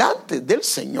lloramos delante del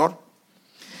Señor,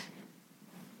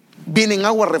 vienen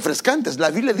aguas refrescantes.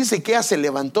 La Biblia dice que ella se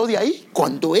levantó de ahí.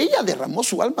 Cuando ella derramó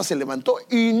su alma, se levantó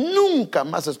y nunca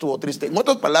más estuvo triste. En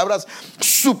otras palabras,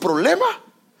 su problema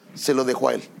se lo dejó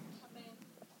a él,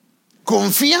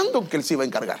 confiando en que él se iba a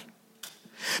encargar.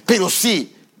 Pero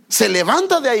si se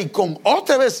levanta de ahí con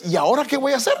otra vez, ¿y ahora qué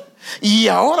voy a hacer? Y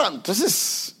ahora,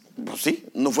 entonces, pues sí,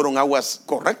 no fueron aguas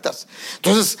correctas.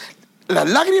 Entonces, las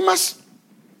lágrimas,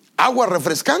 aguas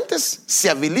refrescantes, se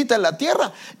habilita la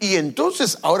tierra. Y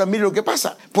entonces, ahora mire lo que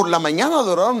pasa. Por la mañana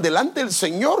adoraron delante del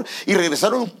Señor y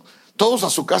regresaron todos a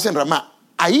su casa en Ramá.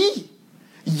 Ahí,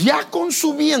 ya con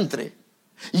su vientre,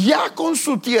 ya con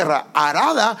su tierra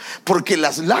arada, porque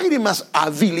las lágrimas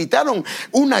habilitaron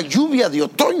una lluvia de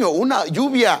otoño, una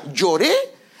lluvia. Lloré,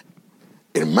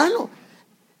 hermano,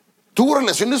 tuvo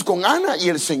relaciones con Ana y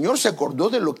el Señor se acordó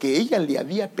de lo que ella le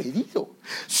había pedido.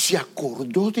 Se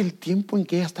acordó del tiempo en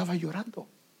que ella estaba llorando.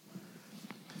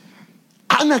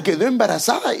 Ana quedó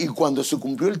embarazada y cuando se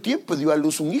cumplió el tiempo dio a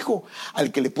luz un hijo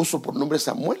al que le puso por nombre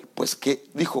Samuel, pues que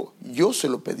dijo, yo se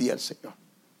lo pedí al Señor.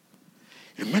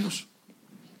 Hermanos,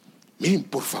 miren,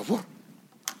 por favor,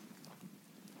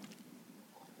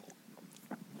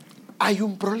 hay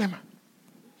un problema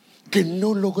que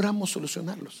no logramos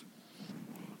solucionarlos,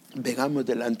 vengamos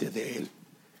delante de Él,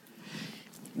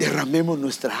 derramemos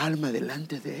nuestra alma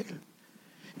delante de Él,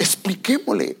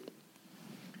 expliquémosle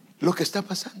lo que está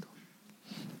pasando,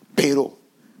 pero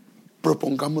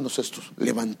propongámonos esto,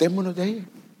 levantémonos de ahí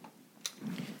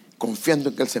confiando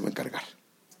en que Él se va a encargar,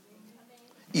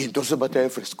 y entonces va a traer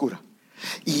frescura.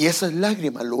 Y esas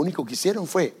lágrimas lo único que hicieron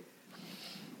fue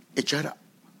echar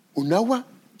un agua.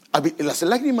 Las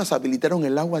lágrimas habilitaron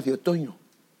el agua de otoño,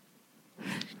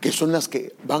 que son las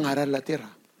que van a arar la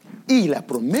tierra. Y la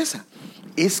promesa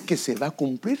es que se va a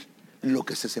cumplir lo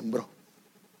que se sembró.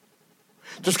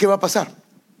 Entonces, ¿qué va a pasar?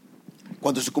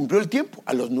 Cuando se cumplió el tiempo,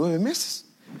 a los 9 meses,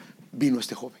 vino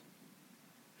este joven.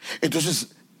 Entonces,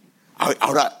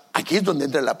 ahora aquí es donde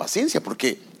entra la paciencia,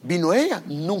 porque vino ella,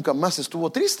 nunca más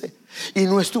estuvo triste. Y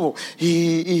no estuvo,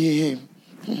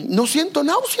 no siento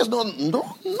náuseas,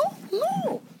 no.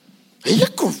 Ella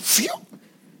confió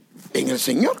en el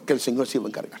Señor, que el Señor se iba a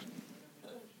encargar.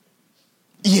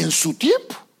 Y en su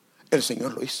tiempo, el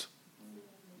Señor lo hizo.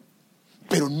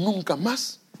 Pero nunca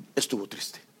más estuvo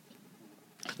triste.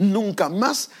 Nunca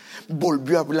más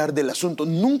volvió a hablar del asunto.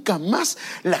 Nunca más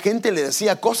la gente le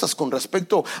decía cosas con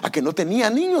respecto a que no tenía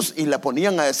niños y la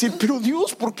ponían a decir, pero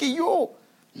Dios, ¿por qué yo?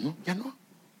 No, ya no.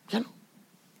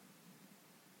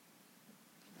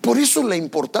 Por eso la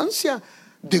importancia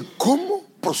de cómo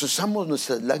procesamos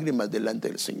nuestras lágrimas delante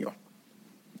del Señor.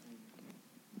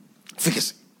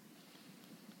 Fíjese.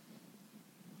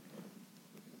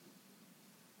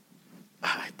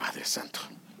 Ay, Padre Santo,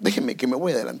 déjeme que me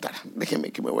voy a adelantar.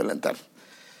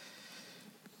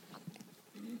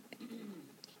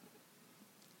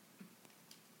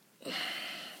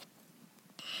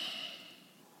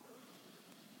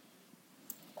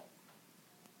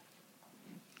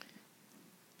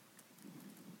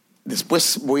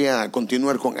 Después voy a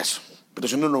continuar con eso, pero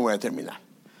si no, no voy a terminar.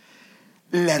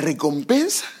 La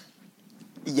recompensa,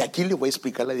 y aquí le voy a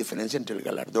explicar la diferencia entre el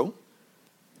galardón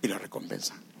y la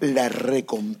recompensa. La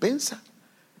recompensa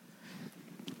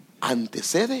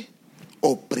antecede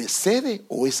o precede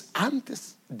o es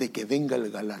antes de que venga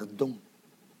el galardón.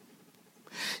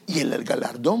 Y el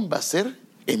galardón va a ser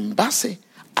en base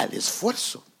al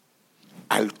esfuerzo,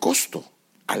 al costo,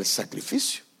 al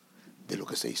sacrificio de lo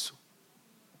que se hizo.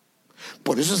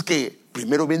 Por eso es que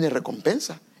primero viene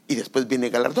recompensa y después viene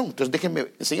galardón. Entonces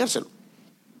déjenme enseñárselo.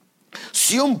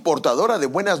 Sión, portadora de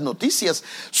buenas noticias,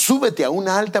 súbete a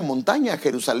una alta montaña,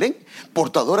 Jerusalén,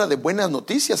 portadora de buenas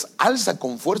noticias, alza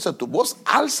con fuerza tu voz,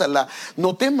 álzala,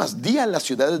 no temas, di a las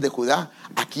ciudades de Judá,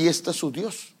 aquí está su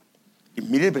Dios. Y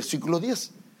mire el versículo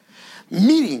 10.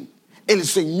 Miren, el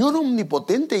Señor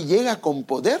omnipotente llega con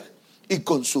poder y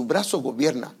con su brazo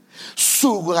gobierna.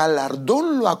 Su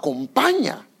galardón lo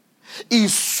acompaña y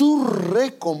su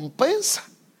recompensa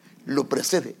lo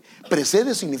precede.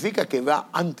 Precede significa que va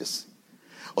antes.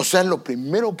 O sea, lo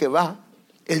primero que va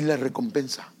es la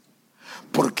recompensa.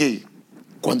 Porque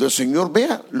cuando el Señor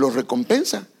vea, lo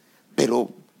recompensa. Pero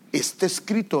está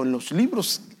escrito en los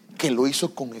libros que lo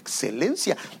hizo con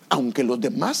excelencia, aunque los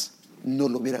demás no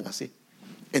lo vieran así.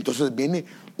 Entonces viene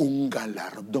un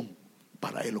galardón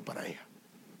para él o para ella.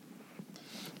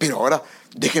 Pero ahora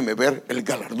déjeme ver el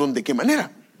galardón de qué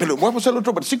manera. Pero voy a pasar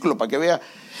otro versículo para que vea.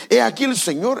 He aquí el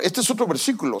Señor, este es otro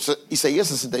versículo,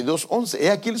 Isaías 62:11. He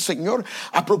aquí el Señor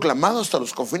ha proclamado hasta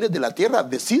los confines de la tierra,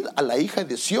 decid a la hija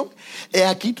de Sión, he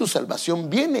aquí tu salvación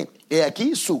viene, he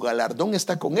aquí su galardón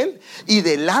está con él, y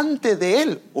delante de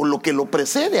él, o lo que lo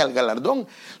precede al galardón,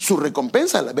 su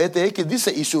recompensa. La BTX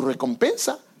dice, y su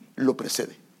recompensa lo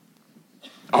precede.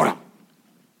 Ahora,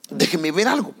 déjeme ver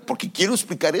algo, porque quiero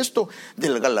explicar esto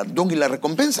del galardón y la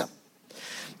recompensa.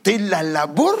 De la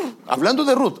labor, hablando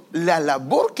de Ruth, la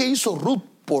labor que hizo Ruth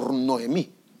por Noemí.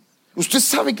 Usted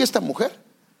sabe que esta mujer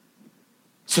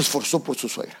se esforzó por su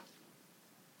suegra,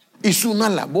 hizo una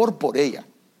labor por ella.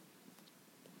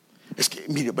 Es que,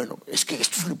 mire, bueno, es que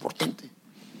esto es lo importante.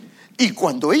 Y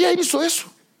cuando ella hizo eso,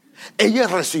 ella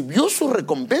recibió su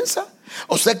recompensa.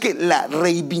 O sea que la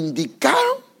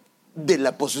reivindicaron de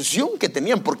la posición que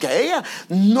tenían, porque a ella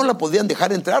no la podían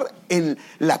dejar entrar en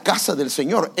la casa del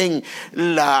Señor, en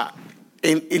la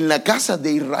casa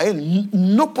de Israel.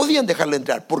 No podían dejarla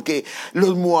entrar, porque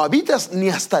los moabitas ni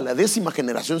hasta la 10ª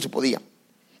generación se podía.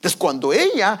 Entonces, cuando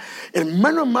ella,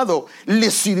 hermano amado, le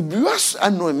sirvió a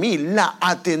Noemí, la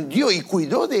atendió y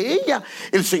cuidó de ella,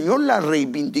 el Señor la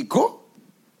reivindicó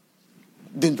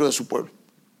dentro de su pueblo.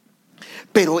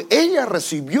 Pero ella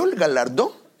recibió el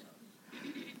galardón.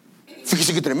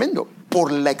 Fíjese qué tremendo,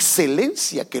 por la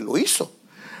excelencia que lo hizo,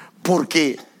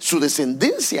 porque su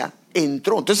descendencia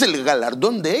entró. Entonces el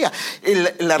galardón de ella,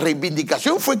 la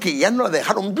reivindicación fue que ya no la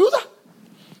dejaron viuda,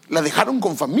 la dejaron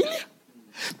con familia.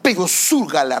 Pero su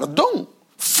galardón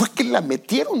fue que la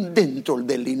metieron dentro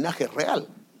del linaje real.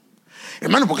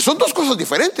 Hermano, porque son dos cosas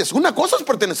diferentes. Una cosa es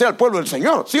pertenecer al pueblo del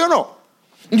Señor, ¿sí o no?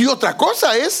 Y otra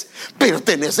cosa es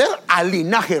pertenecer al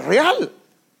linaje real.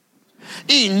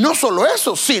 Y no solo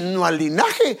eso, sino al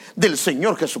linaje del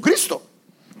Señor Jesucristo,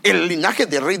 el linaje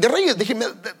de Rey de Reyes.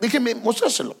 Déjeme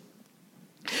mostrárselo.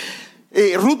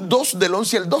 Ruth 2 del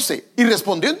 11 al 12. Y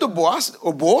respondiendo Boaz,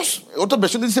 otras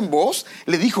versiones dicen Boaz,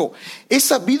 le dijo: he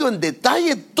sabido en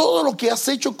detalle todo lo que has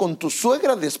hecho con tu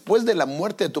suegra después de la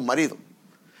muerte de tu marido.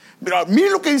 Pero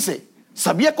miren lo que dice,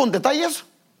 ¿sabía con detalles?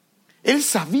 Él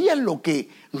sabía lo que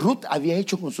Ruth había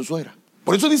hecho con su suegra.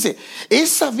 Por eso dice: he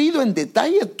sabido en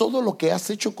detalle todo lo que has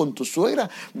hecho con tu suegra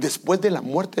después de la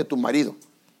muerte de tu marido.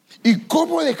 Y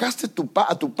cómo dejaste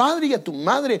a tu padre y a tu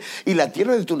madre y la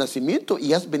tierra de tu nacimiento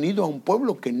y has venido a un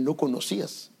pueblo que no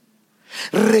conocías.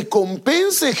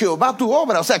 Recompense Jehová tu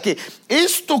obra. O sea que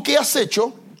esto que has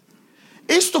hecho,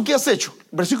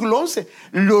 versículo 11,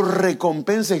 lo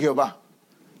recompense Jehová.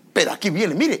 Pero aquí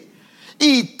viene, mire: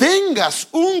 y tengas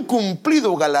un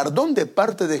cumplido galardón de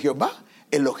parte de Jehová,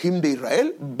 Elohim de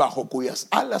Israel, bajo cuyas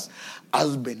alas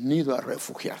has venido a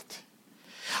refugiarte.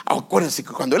 Acuérdense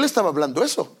que cuando él estaba hablando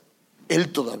eso,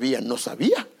 él todavía no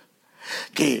sabía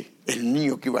que el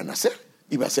niño que iba a nacer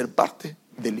iba a ser parte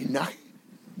del linaje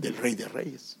del Rey de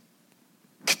Reyes.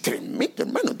 Qué tremendo,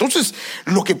 hermano. Entonces,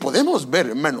 lo que podemos ver,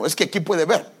 hermano, es que aquí puede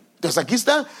ver. Entonces, aquí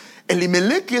está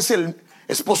Elimelech, que es el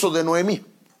esposo de Noemí.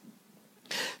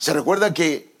 Se recuerda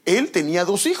que él tenía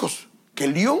dos hijos,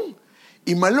 Kelión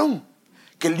y Malón.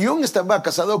 Kelión estaba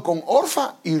casado con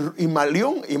Orfa y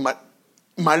Malión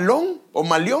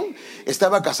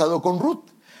estaba casado con Ruth.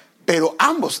 Pero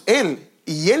ambos, él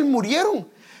y él, murieron.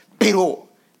 Pero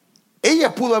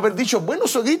ella pudo haber dicho: bueno,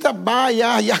 suegrita,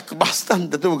 vaya, ya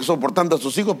bastante tengo que soportando a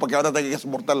sus hijos, porque ahora tengo que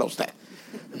soportarla a usted.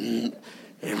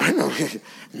 Hermano,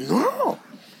 no.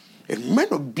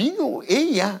 Hermano, vino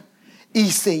ella y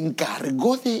se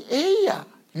encargó de ella,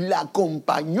 la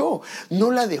acompañó, no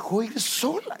la dejó ir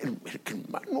sola,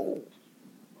 hermano.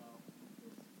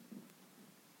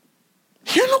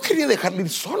 Ella no quería dejarla ir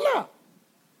sola.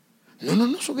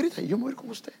 No, suegrita, yo me voy a ir con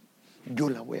usted, yo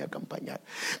la voy a acompañar.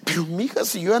 Pero mija,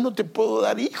 si yo ya no te puedo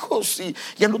dar hijos, si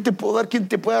ya no te puedo dar quien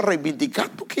te pueda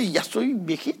reivindicar, porque ya soy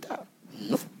viejita,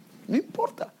 no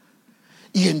importa.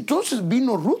 Y entonces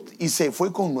vino Ruth y se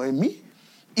fue con Noemí.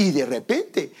 Y de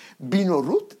repente vino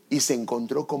Ruth y se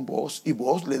encontró con Boaz. Y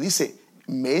Boaz le dice: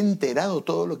 me he enterado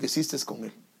todo lo que hiciste con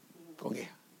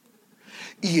ella.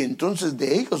 Y entonces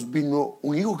de ellos vino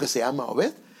un hijo que se llama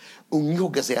Obed, un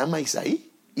hijo que se llama Isaí.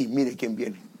 Y mire quién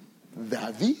viene: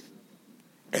 David,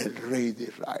 el rey de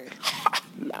Israel.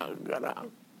 La gran.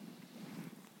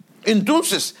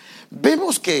 Entonces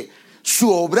vemos que su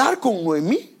obrar con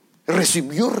Noemí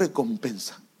recibió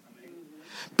recompensa.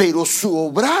 Pero su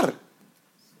obrar,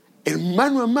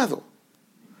 hermano amado,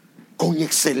 con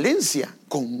excelencia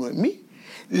con Noemí,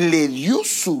 le dio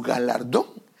su galardón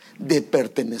de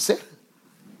pertenecer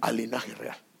al linaje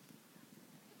real.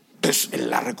 Entonces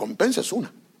la recompensa es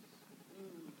una,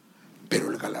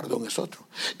 pero el galardón es otro.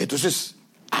 Entonces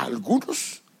a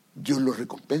algunos Dios los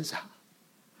recompensa,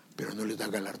 pero no les da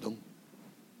galardón.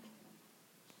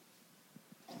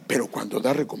 Pero cuando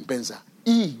da recompensa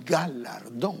y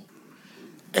galardón,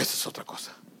 esa es otra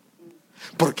cosa.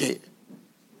 Porque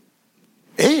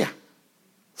ella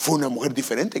fue una mujer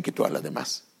diferente que todas las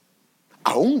demás,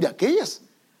 aún de aquellas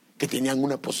que tenían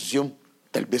una posición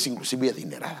tal vez inclusive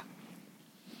adinerada.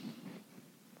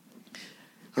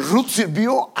 Ruth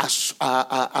sirvió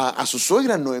a su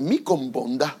suegra Noemí con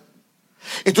bondad.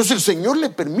 Entonces el Señor le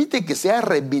permite que sea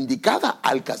reivindicada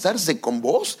al casarse con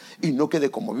Boaz y no quede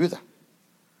como viuda.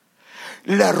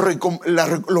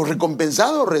 Lo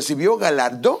recompensado recibió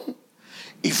galardón.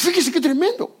 Y fíjese qué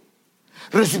tremendo: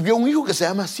 recibió un hijo que se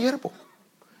llama siervo.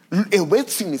 Obed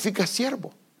significa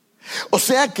siervo. O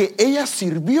sea que ella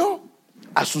sirvió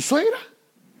a su suegra,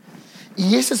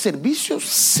 y ese servicio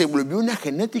se volvió una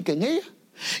genética en ella.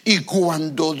 Y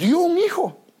cuando dio un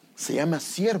hijo, se llama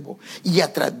siervo. Y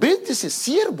a través de ese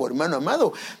siervo, hermano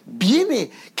amado, viene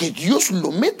que Dios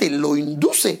lo mete, lo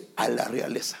induce a la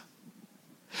realeza.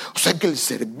 O sea que el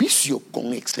servicio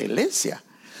con excelencia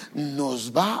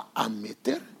nos va a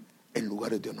meter en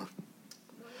lugares de honor.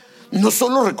 No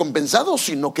solo recompensados,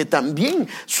 sino que también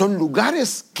son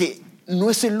lugares que no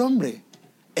es el hombre,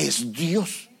 es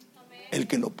Dios el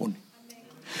que lo pone.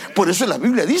 Por eso la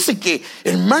Biblia dice que,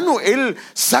 hermano, Él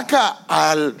saca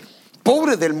al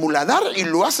pobre del muladar y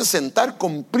lo hace sentar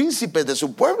con príncipes de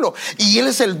su pueblo. Y él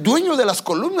es el dueño de las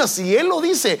columnas. Y él lo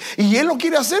dice y él lo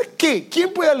quiere hacer, ¿qué?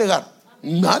 ¿Quién puede alegar?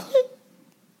 Nadie.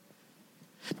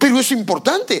 Pero es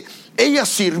importante, ella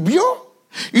sirvió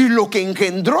y lo que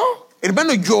engendró,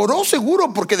 hermano, lloró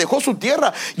seguro porque dejó su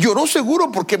tierra, lloró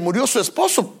seguro porque murió su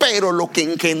esposo, pero lo que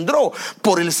engendró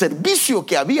por el servicio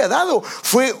que había dado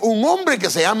fue un hombre que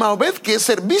se llama Obed, que es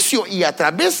servicio, y a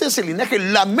través de ese linaje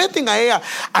la meten a ella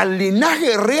al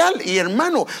linaje real, y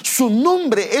hermano, su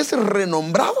nombre es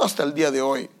renombrado hasta el día de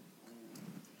hoy.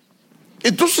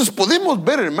 Entonces podemos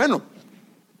ver, hermano,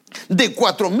 de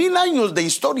 4,000 años de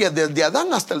historia desde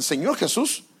Adán hasta el Señor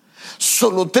Jesús,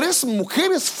 solo 3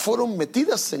 mujeres fueron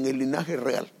metidas en el linaje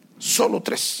real. Solo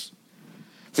 3.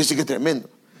 Fíjense que tremendo.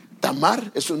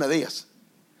 Tamar es una de ellas.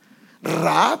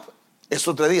 Rahab es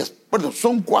otra de ellas. Bueno,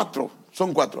 son 4.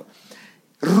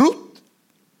 Ruth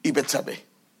y Betsabé.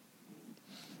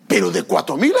 Pero de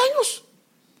 4,000 años.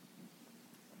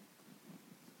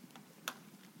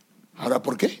 Ahora,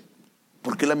 ¿por qué?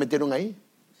 ¿Por qué la metieron ahí?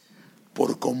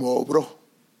 Por cómo obró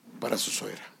para su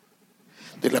suegra.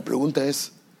 Entonces la pregunta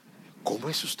es, ¿cómo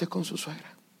es usted con su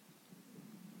suegra?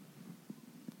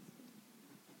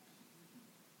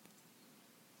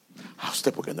 A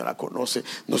usted porque no la conoce,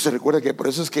 no se recuerda que por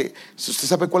eso es que, si usted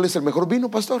sabe cuál es el mejor vino,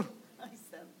 pastor,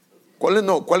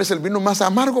 ¿cuál es el vino más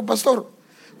amargo, pastor?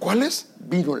 ¿Cuál es?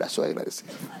 Vino la suegra, dice.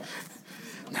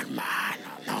 No, hermano,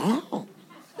 no.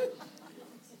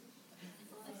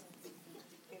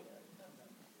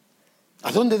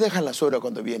 ¿A dónde deja la suegra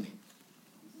cuando viene?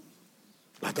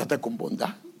 La trata con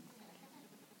bondad,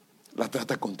 la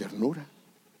trata con ternura.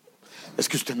 Es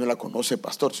que usted no la conoce,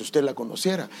 pastor. Si usted la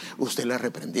conociera, usted la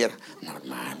reprendiera. No,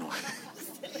 hermano.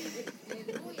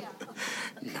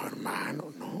 No,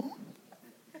 hermano, no.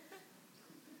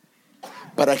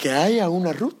 Para que haya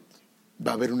una Ruth,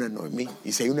 va a haber una Noemí.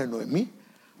 Y si hay una Noemí,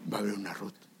 va a haber una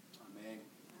Ruth.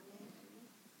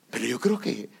 Pero yo creo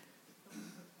que,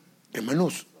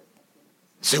 hermanos,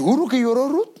 ¿seguro que lloró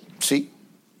Ruth? Sí.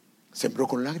 Sembró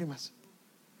con lágrimas,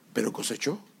 pero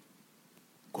cosechó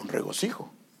con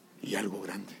regocijo y algo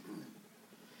grande.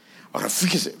 Ahora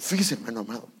fíjese, hermano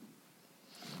amado,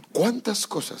 cuántas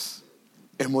cosas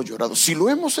hemos llorado. Si lo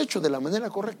hemos hecho de la manera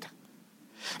correcta,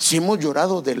 si hemos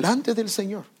llorado delante del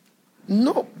Señor,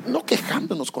 no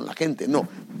quejándonos con la gente, no,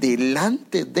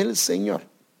 delante del Señor,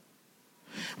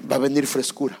 va a venir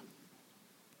frescura.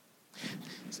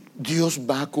 Dios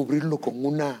va a cubrirlo con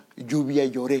una lluvia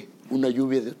lloré, una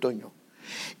lluvia de otoño.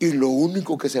 Y lo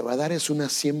único que se va a dar es una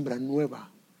siembra nueva,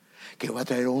 que va a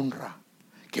traer honra,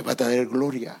 que va a traer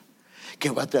gloria, que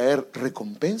va a traer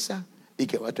recompensa y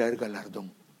que va a traer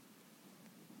galardón.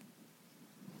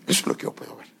 Eso es lo que yo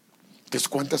puedo ver. Entonces,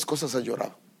 ¿cuántas cosas has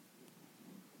llorado?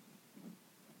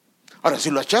 Ahora, si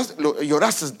lo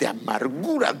lloraste de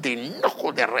amargura, de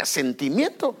enojo, de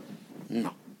resentimiento,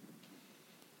 no.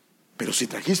 Pero si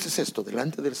trajiste esto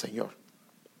delante del Señor,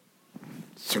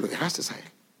 se lo dejaste a Él,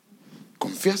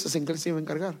 confiaste en que Él se iba a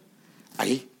encargar,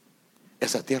 ahí,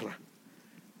 esa tierra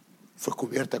fue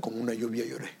cubierta con una lluvia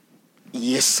lloré.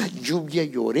 Y esa lluvia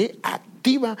lloré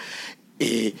activa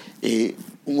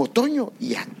un otoño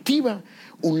y activa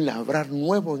un labrar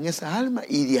nuevo en esa alma.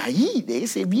 Y de ahí, de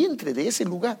ese vientre, de ese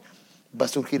lugar, va a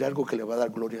surgir algo que le va a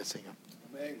dar gloria al Señor.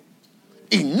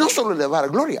 Y no solo le va a dar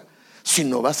gloria,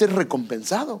 sino va a ser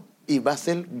recompensado y va a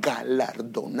ser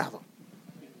galardonado.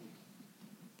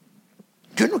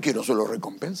 Yo no quiero solo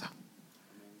recompensa,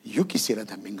 yo quisiera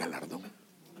también galardón.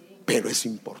 Pero es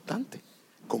importante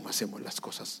cómo hacemos las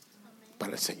cosas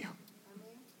para el Señor.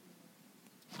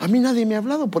 A mí nadie me ha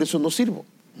hablado, por eso no sirvo.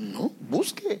 No,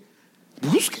 busque,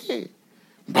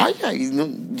 vaya y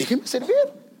déjeme servir.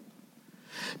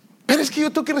 Pero es que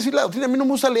yo tengo que recibir la doctrina, a mí no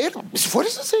me gusta leer.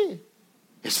 Esfuércese.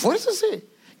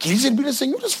 ¿Quiere servir al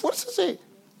Señor? Esfuércese.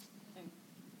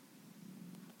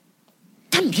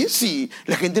 También si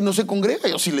la gente no se congrega,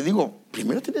 yo sí le digo,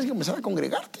 primero tienes que comenzar a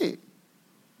congregarte.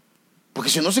 Porque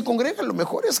si no se congrega, lo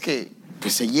mejor es que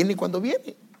pues, se llene cuando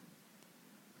viene.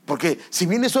 Porque si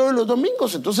viene solo los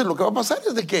domingos, entonces lo que va a pasar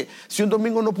es de que si un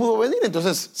domingo no pudo venir,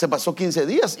 entonces se pasó 15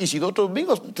 días. Y si 2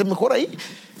 domingos, entonces mejor ahí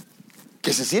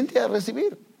que se siente a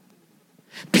recibir.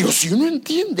 Pero si uno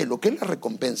entiende lo que es la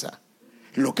recompensa,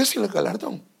 lo que es el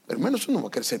galardón, hermanos, uno va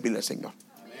a querer servirle al Señor.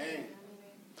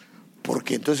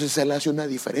 Porque entonces Él hace una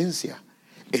diferencia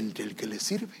entre el que le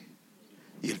sirve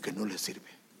y el que no le sirve.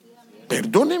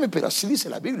 Perdóneme, pero así dice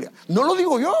la Biblia. No lo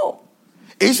digo yo.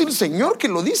 Es el Señor que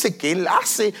lo dice, que Él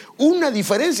hace una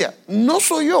diferencia. No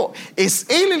soy yo. Es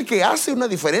Él el que hace una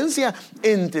diferencia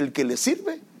entre el que le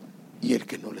sirve y el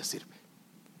que no le sirve.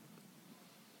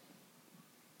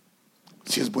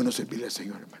 Si es bueno servirle al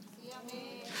Señor, hermano.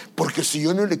 Porque si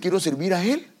yo no le quiero servir a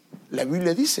Él, la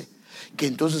Biblia dice que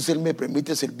entonces Él me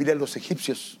permite servir a los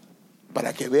egipcios,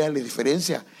 para que vea la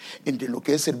diferencia entre lo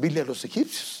que es servirle a los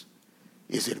egipcios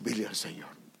y servirle al Señor.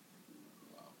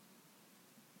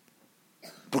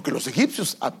 Porque los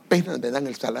egipcios apenas me dan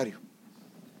el salario.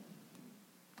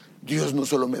 Dios no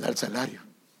solo me da el salario,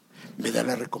 me da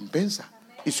la recompensa.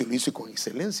 Y si lo hice con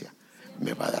excelencia,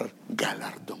 me va a dar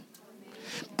galardón.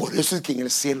 Por eso es que en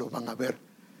el cielo van a haber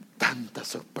tantas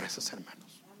sorpresas,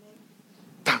 hermanos.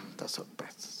 Tantas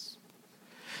sorpresas.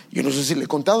 Yo no sé si le he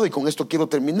contado, y con esto quiero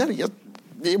terminar. Ya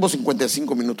llevo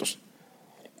 55 minutos.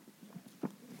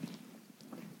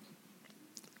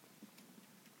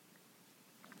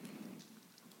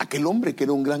 Aquel hombre que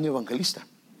era un gran evangelista.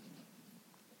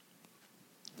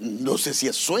 No sé si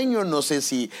es sueño, no sé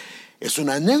si es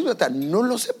una anécdota, no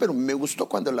lo sé, pero me gustó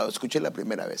cuando la escuché la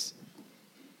primera vez.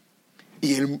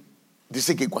 Y él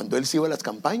dice que cuando él se iba a las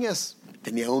campañas,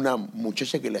 tenía una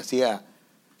muchacha que le hacía,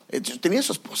 tenía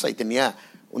su esposa y tenía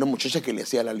una muchacha que le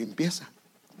hacía la limpieza,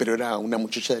 pero era una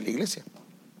muchacha de la iglesia.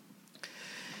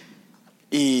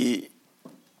 Y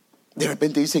de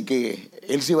repente dice que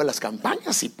él se iba a las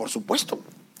campañas y, por supuesto,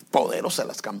 poderosas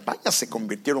las campañas, se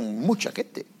convirtieron en mucha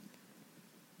gente.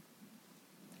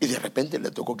 Y de repente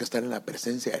le tocó que estar en la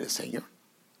presencia del Señor.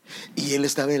 Y él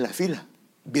estaba en la fila,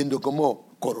 viendo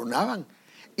cómo coronaban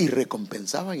y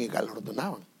recompensaban y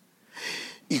galardonaban.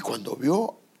 Y cuando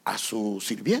vio a su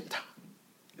sirvienta,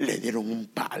 le dieron un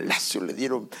palacio, le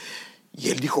dieron. Y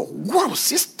él dijo: wow,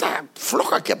 si esta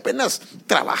floja que apenas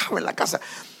trabajaba en la casa,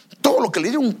 todo lo que le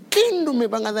dieron, ¿qué no me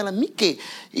van a dar a mí? Que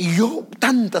y yo,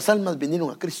 tantas almas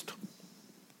vinieron a Cristo.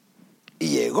 Y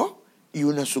llegó y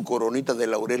una su coronita de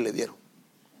laurel le dieron.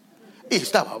 Y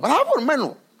estaba bravo,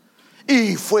 hermano.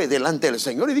 Y fue delante del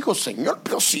Señor y dijo: Señor,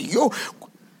 pero si yo.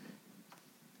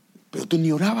 Pero tú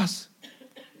ni orabas.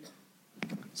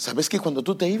 ¿Sabes que cuando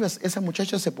tú te ibas, esa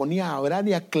muchacha se ponía a orar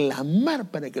y a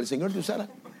clamar para que el Señor te usara?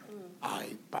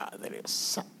 Ay, Padre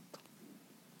Santo.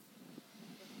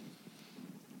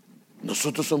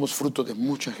 Nosotros somos fruto de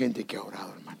mucha gente que ha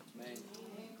orado, hermano.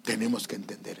 Tenemos que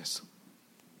entender eso.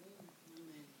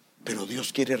 Pero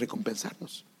Dios quiere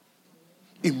recompensarnos.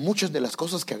 Y muchas de las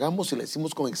cosas que hagamos y le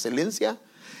decimos con excelencia,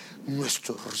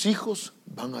 nuestros hijos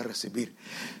van a recibir.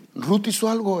 Ruth hizo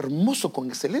algo hermoso con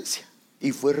excelencia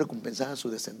y fue recompensada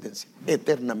su descendencia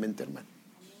eternamente, hermano.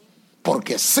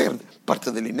 Porque ser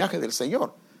parte del linaje del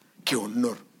Señor, qué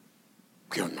honor,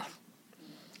 qué honor.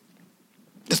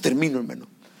 Les termino, hermano.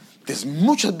 Entonces,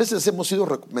 muchas veces hemos sido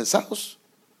recompensados,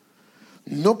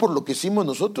 no por lo que hicimos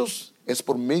nosotros, es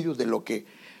por medio de lo que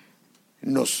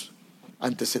nos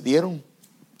antecedieron,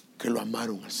 que lo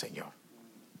amaron al Señor.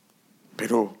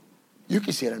 Pero yo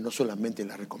quisiera no solamente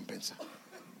la recompensa,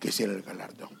 quisiera el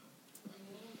galardón.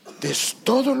 Entonces,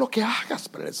 todo lo que hagas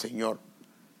para el Señor,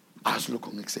 hazlo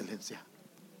con excelencia.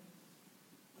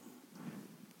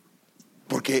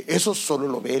 Porque eso solo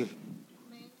lo ve Él.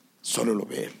 Solo lo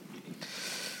ve Él.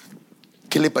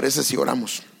 ¿Qué le parece si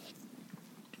oramos?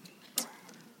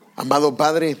 Amado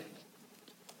Padre,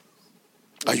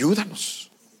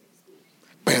 ayúdanos.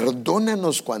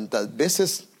 Perdónanos cuantas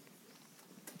veces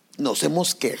nos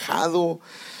hemos quejado,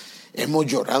 hemos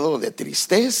llorado de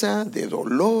tristeza, de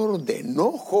dolor, de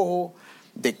enojo,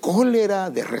 de cólera,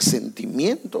 de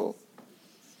resentimiento,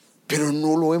 pero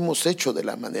no lo hemos hecho de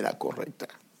la manera correcta.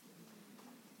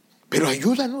 Pero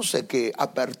ayúdanos a que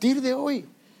a partir de hoy,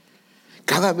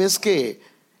 cada vez que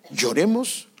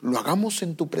lloremos, lo hagamos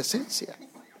en tu presencia.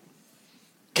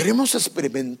 Queremos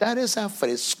experimentar esa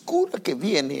frescura que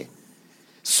viene,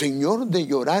 Señor, de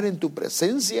llorar en tu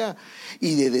presencia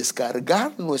y de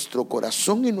descargar nuestro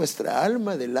corazón y nuestra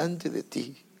alma delante de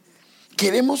ti.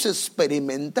 Queremos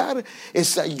experimentar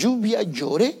esa lluvia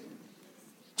lloré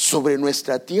sobre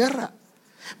nuestra tierra,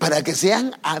 para que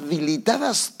sean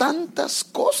habilitadas tantas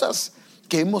cosas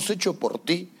que hemos hecho por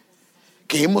ti,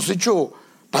 que hemos hecho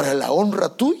para la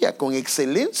honra tuya con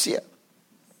excelencia.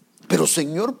 Pero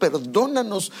Señor,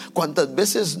 perdónanos cuantas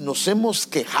veces nos hemos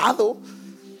quejado,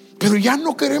 pero ya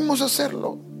no queremos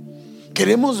hacerlo.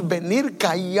 Queremos venir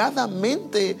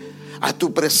calladamente a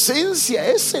tu presencia,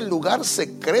 ese lugar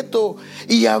secreto,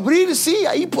 y abrir, sí,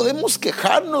 ahí podemos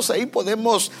quejarnos, ahí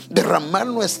podemos derramar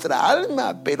nuestra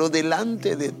alma, pero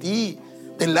delante de ti,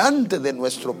 delante de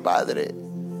nuestro Padre.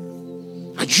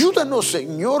 Ayúdanos,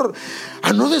 Señor,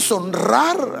 a no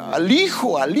deshonrar al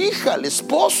hijo, a la hija, al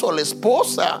esposo, a la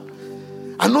esposa,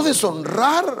 a no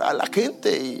deshonrar a la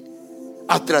gente y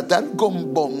a tratar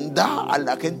con bondad a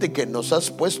la gente que nos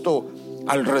has puesto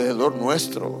alrededor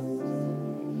nuestro.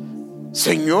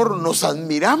 Señor, nos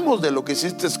admiramos de lo que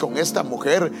hiciste con esta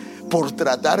mujer por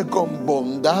tratar con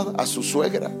bondad a su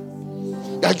suegra.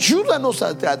 Ayúdanos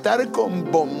a tratar con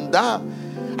bondad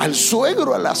al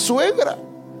suegro, a la suegra,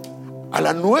 a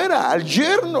la nuera, al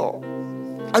yerno,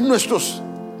 a nuestros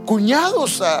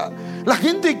cuñados, a la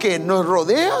gente que nos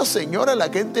rodea, Señor, a la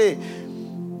gente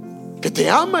que te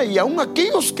ama, y aún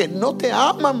aquellos que no te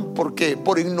aman porque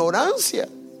por ignorancia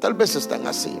tal vez están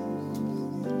así.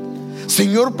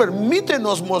 Señor,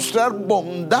 permítenos mostrar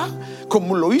bondad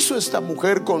como lo hizo esta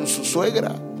mujer con su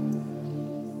suegra.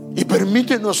 Y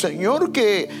permítenos, Señor,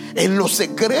 que en lo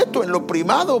secreto, en lo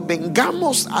privado,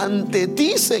 vengamos ante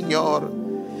ti, Señor,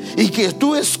 y que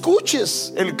tú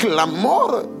escuches el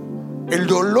clamor, el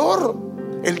dolor,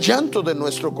 el llanto de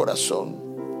nuestro corazón.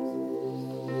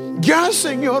 Ya,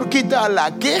 Señor, quita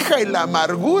la queja y la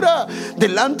amargura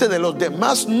delante de los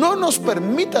demás. No nos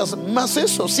permitas más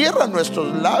eso. Cierra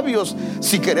nuestros labios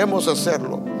si queremos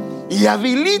hacerlo, y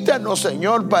habilítanos,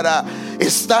 Señor, para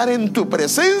estar en tu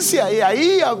presencia y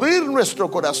ahí abrir nuestro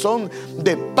corazón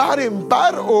de par en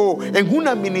par o en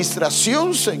una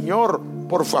administración, Señor.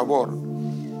 Por favor,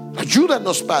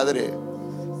 ayúdanos, Padre.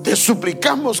 Te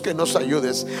suplicamos que nos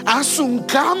ayudes. Haz un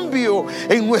cambio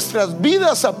en nuestras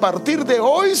vidas a partir de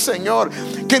hoy, Señor.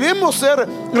 Queremos ser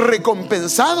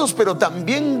recompensados, pero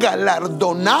también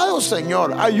galardonados,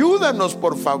 Señor. Ayúdanos,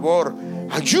 por favor.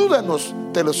 Ayúdanos,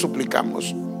 te lo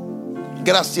suplicamos.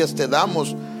 Gracias te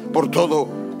damos por todo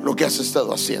lo que has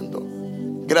estado haciendo.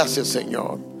 Gracias,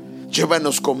 Señor.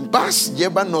 Llévanos con paz,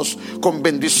 llévanos con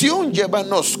bendición,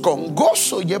 llévanos con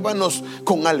gozo, llévanos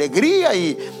con alegría.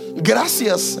 Y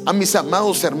gracias a mis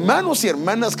amados hermanos y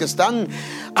hermanas que están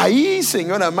ahí,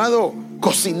 Señor amado,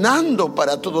 cocinando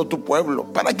para todo tu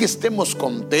pueblo, para que estemos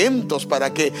contentos,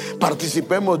 para que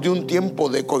participemos de un tiempo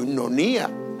de coinonía.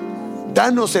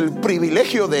 Danos el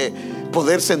privilegio de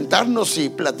poder sentarnos y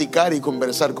platicar y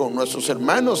conversar con nuestros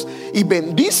hermanos. Y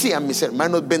bendice a mis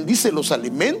hermanos, bendice los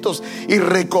alimentos y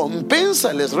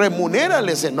recompénsales,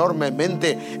 remunérales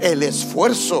enormemente el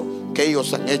esfuerzo que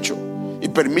ellos han hecho. Y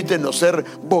permítenos ser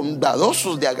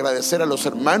bondadosos de agradecer a los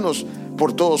hermanos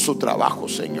por todo su trabajo,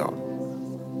 Señor.